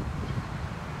 Yes.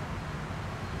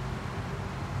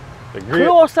 Agree.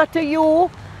 Closer to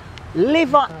You,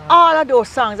 live on all of those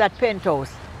songs at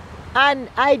Penthouse. And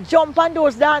I jump on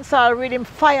those dancehall rhythm,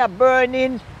 Fire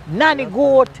Burning, Nanny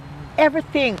Goat,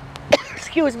 everything,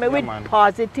 excuse me, with man.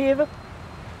 Positive,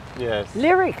 yes,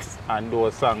 lyrics. And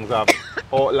those songs have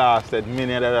outlasted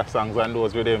many other songs on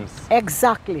those rhythms.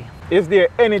 Exactly. Is there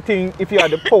anything, if you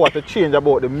had the power to change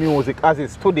about the music as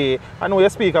it's today? I know you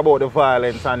speak about the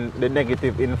violence and the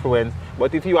negative influence,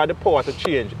 but if you had the power to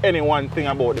change any one thing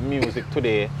about the music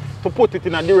today, to put it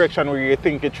in a direction where you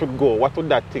think it should go, what would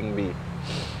that thing be?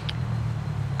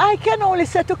 I can only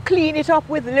say to clean it up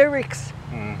with lyrics.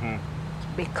 Mm-hmm.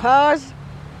 Because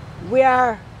we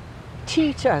are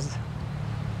teachers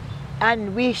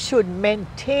and we should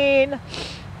maintain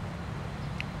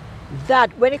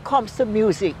that when it comes to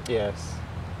music. Yes.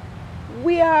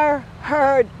 We are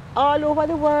heard all over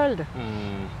the world.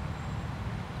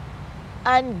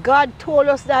 And God told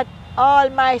us that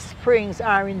all my springs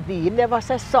are in thee. He never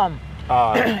says some.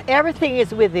 Everything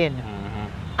is within.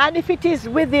 And if it is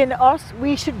within us,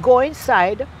 we should go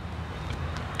inside,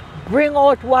 bring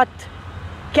out what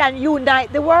can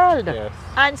unite the world, yes,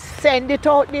 and send it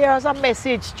out there as a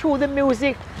message through the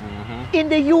music in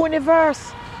the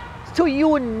universe to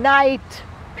unite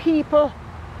people,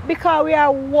 because we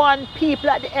are one people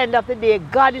at the end of the day.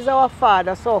 God is our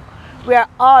Father, so we are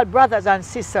all brothers and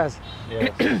sisters.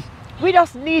 Yes. We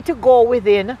just need to go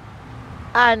within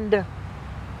and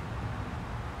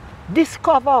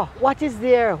discover what is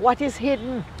there, what is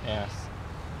hidden. Yes.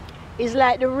 It's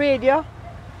like the radio.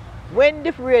 When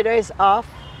the radio is off,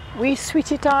 we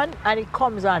switch it on and it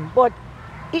comes on. But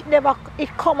it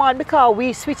come on because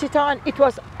we switch it on. It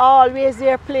was always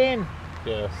there playing.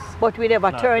 Yes. But we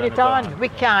never turn it on. We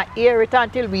can't hear it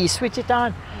until we switch it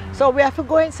on. So we have to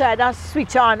go inside and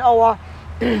switch on our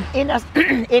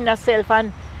inner self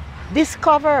and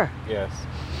discover. Yes.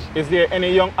 Is there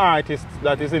any young artist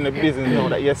that is in the business now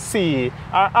that you see,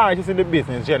 or artists in the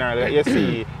business generally that you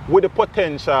see with the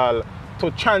potential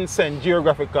to transcend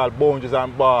geographical boundaries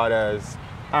and borders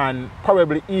and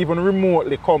probably even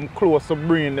remotely come close to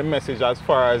bringing the message as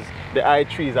far as the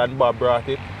I3s and Bob brought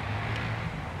it?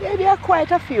 Yeah, there are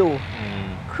quite a few.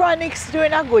 Chronic's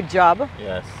doing a good job.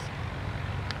 Yes.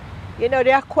 You know,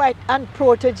 they are quite, and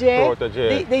Protege.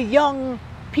 Protege. The young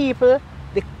people,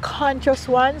 the conscious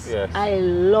ones, yes, I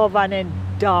love and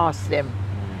endorse them.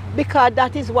 Because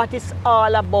that is what it's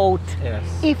all about.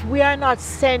 Yes. If we are not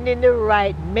sending the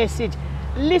right message,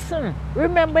 listen,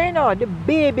 remember, you know, the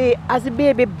baby, as the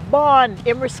baby born,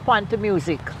 him respond to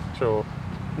music. True.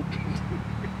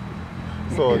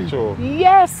 So true.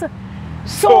 Yes.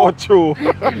 So true.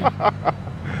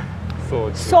 So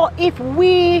true. So if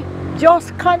we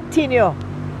just continue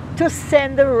to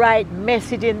send the right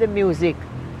message in the music,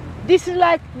 this is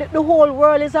like the whole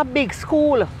world is a big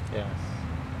school. Yes.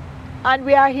 And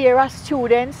we are here as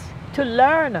students to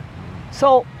learn.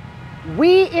 So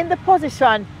we in the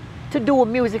position to do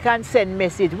music and send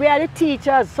message. We are the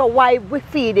teachers, so why we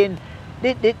feeding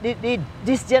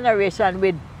this generation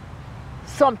with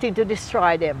something to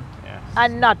destroy them? Yes.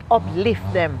 And not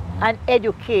uplift them and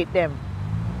educate them?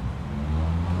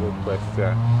 Good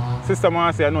question. Sister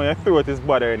Marcia, I know your throat is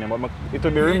bothering you, but it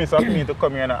would be remiss of me to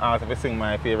come here and ask if you sing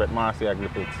my favorite Marcia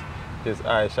Griffiths. Is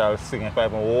I Shall Sing, if I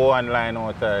have one line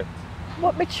out of it.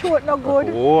 But my throat no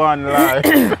good. One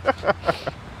line.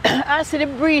 I see the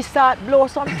breeze start blow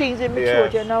some things in my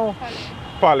throat, you know.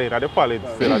 Pollen, the pollen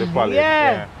still, the pollen.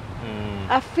 Yeah.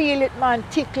 I feel it, man,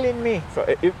 tickling me. So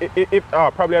if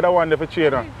probably I don't want to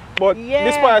trainer. But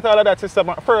despite all of that, sister,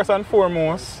 first and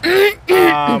foremost,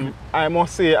 I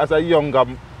must say as a younger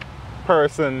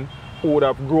person who would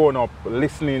have grown up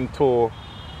listening to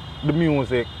the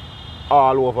music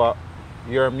all over,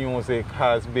 your music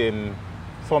has been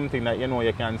something that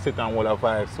you can sit and hold a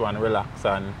vibe to and relax,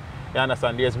 and you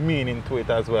understand there's meaning to it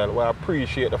as well. Well, I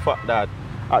appreciate the fact that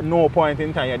at no point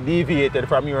in time you deviated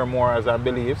from your morals and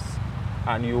beliefs,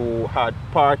 and you had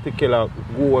particular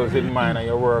goals in mind and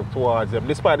you worked towards them.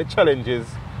 Despite the challenges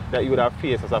that you would have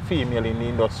faced as a female in the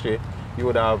industry, you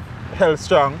would have held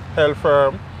strong, held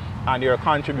firm, and your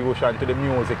contribution to the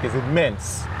music is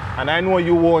immense. And I know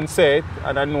you won't say it,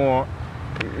 and I know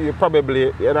you probably,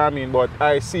 you know what I mean, but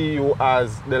I see you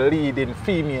as the leading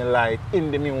female light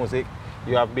in the music.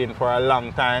 You have been for a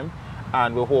long time,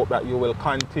 and we hope that you will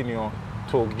continue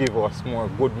to give us more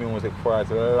good music for as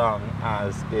long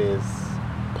as is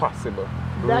possible.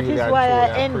 That Really is why I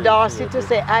truly endorse it appreciate to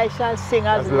say I shall sing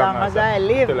as long as I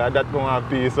live. Till that don't have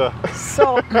peace.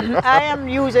 So I am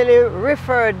usually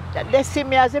referred, they see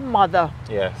me as a mother.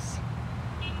 Yes.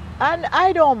 And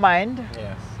I don't mind.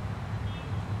 Yes.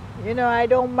 You know, I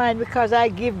don't mind because I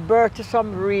give birth to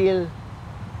some real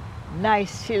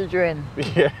nice children.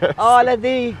 Yes. All of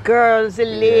the girls, the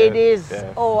ladies,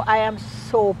 yes. oh, I am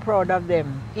so proud of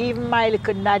them. Even my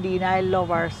little Nadine, I love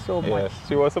her so much. Yes,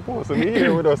 she was supposed to be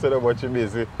here with us, but she's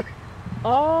busy.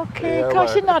 Okay, Yeah,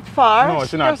 because she's not far. No,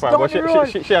 she's not just far, down but the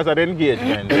road. she has an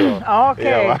engagement. So, Okay.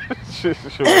 Yeah, she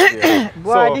was here.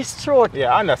 Boy, So, this throat.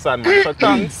 yeah, I understand, man. So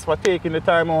thanks for taking the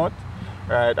time out.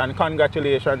 Right, and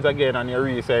congratulations again on your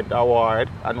recent award.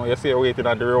 I know you say you're waiting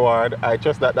on the reward. I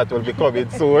trust that will be coming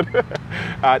soon.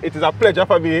 And it is a pleasure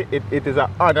for me. It is an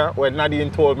honor. When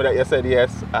Nadine told me that you said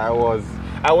yes, I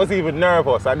was even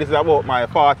nervous. And this is about my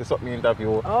 40-something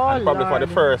interview. Oh, and probably Lord. for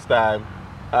the first time,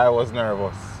 I was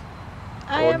nervous.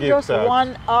 I am just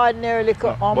one ordinary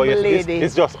little humble But lady.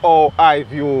 it's just how I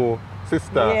view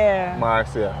Sister Yeah.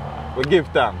 Marcia. We give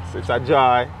thanks. It's a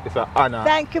joy. It's an honor.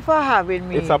 Thank you for having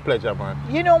me. It's a pleasure, man.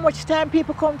 You know how much time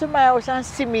people come to my house and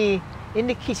see me in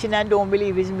the kitchen and don't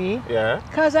believe it's me? Yeah.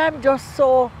 Because I'm just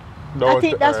so, I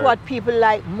think that's what people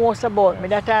like most about me,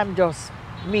 that I'm just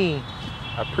me.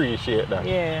 Appreciate that.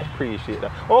 Yeah. Appreciate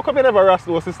that. How come you never asked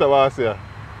those Sister Marcia?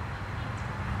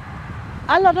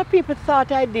 A lot of people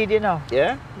thought I did, you know.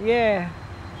 Yeah? Yeah.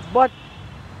 But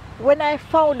when I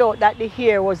found out that the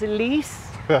hair was the least,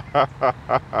 And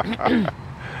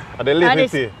the and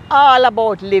it's liberty. all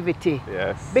about liberty.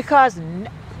 Yes. Because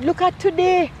look at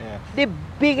today, Yes. the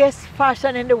biggest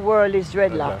fashion in the world is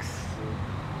dreadlocks.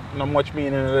 Not much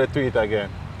meaning in the tweet again.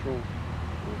 True.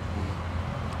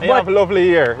 And you have lovely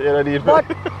hair. You know, these-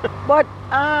 But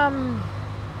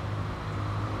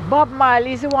Bob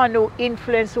Marley is the one who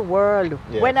influenced the world.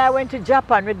 Yes. When I went to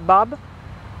Japan with Bob,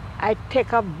 I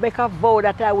make a vow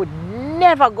that I would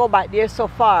never go back there so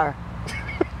far.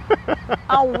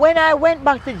 And when I went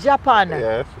back to Japan,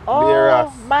 Yes. oh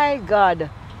Beerus. my God,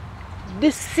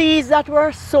 the seeds that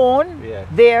were sown Yes.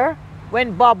 there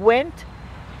when Bob went,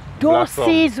 those Blossom.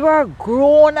 seeds were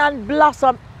grown and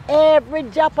blossomed. Every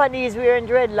Japanese wearing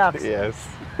dreadlocks. Yes.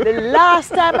 The last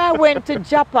time I went to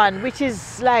Japan, which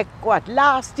is like what,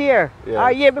 last year Yeah.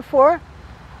 or year before,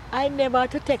 I never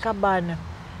had to take a ban.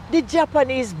 The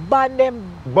Japanese ban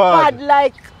them Bad. bad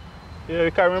like, Yeah,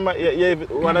 you can remember,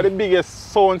 one of the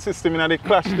biggest sound system in the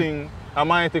clash thing, a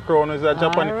Mighty Crown is a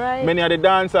Japan. Alright. Many of the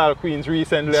dancehall queens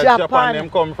recently, Japan. Japan them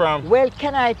come from. well,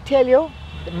 can I tell you,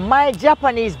 my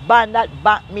Japanese band that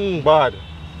back me, Bad.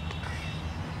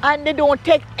 and they don't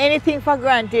take anything for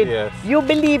granted. Yes. You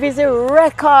believe it's a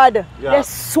record. Yeah. They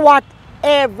swat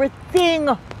everything.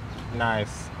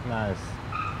 Nice, nice.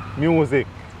 Music.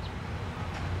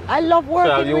 I love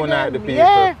working Shall with unite them. the people.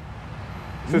 Yeah.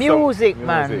 Sister- Music,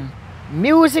 man.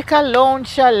 Music alone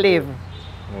shall live.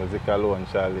 Music alone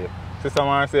shall live. Sister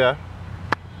Marcia,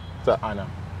 it's an honor.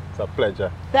 It's a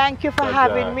pleasure. Thank you for Pleasure.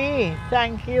 having me.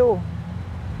 Thank you.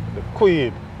 The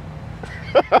Queen.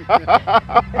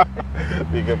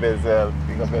 Big up yourself.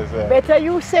 Big up yourself. Better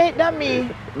you say it than me.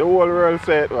 The whole world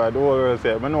say it, man. The whole world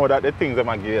say it. I know that the things that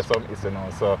I give you some is, you know.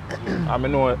 So, I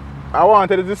know, I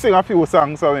wanted to sing a few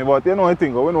songs for me, but you know what I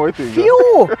think, we know what I think.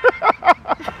 Few!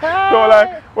 So,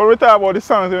 like, when we talk about the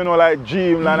songs, you know, like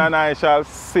Dreamland and I Shall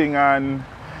Sing and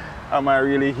Am I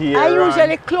Really Here? I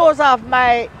usually close off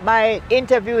my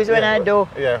interviews when I do.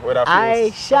 Yeah, with a few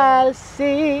I shall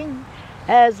sing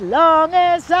as long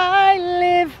as I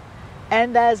live,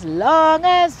 and as long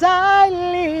as I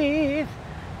live,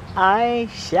 I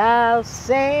shall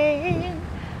sing,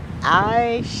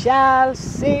 I shall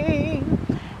sing,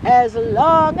 as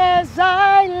long as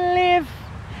I live,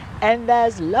 and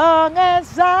as long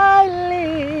as I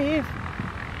live,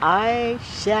 I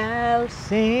shall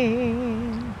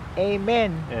sing.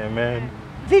 Amen. Amen.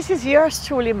 This is yours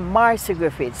truly, Marcia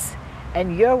Griffiths,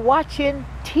 and you're watching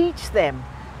Teach Them.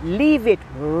 Leave it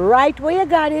right where you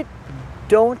got it.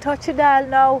 Don't touch the dial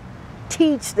now.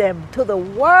 Teach them to the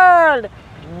world.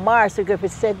 Marcia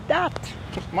Griffiths said that.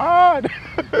 Mad.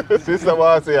 Sister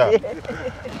Marcia.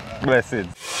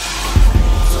 Blessings.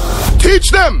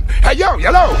 Teach them. Hey, yo,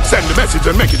 hello. Send the message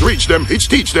and make it reach them. It's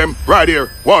Teach Them right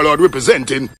here. Warlord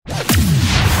representing.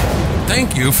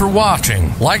 Thank you for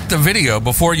watching. Like the video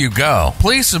before you go.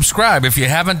 Please subscribe if you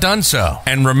haven't done so.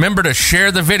 And remember to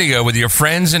share the video with your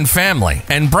friends and family.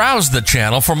 And browse the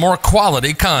channel for more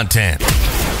quality content.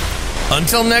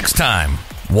 Until next time,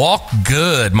 walk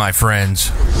good, my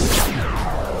friends.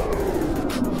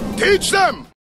 Teach them.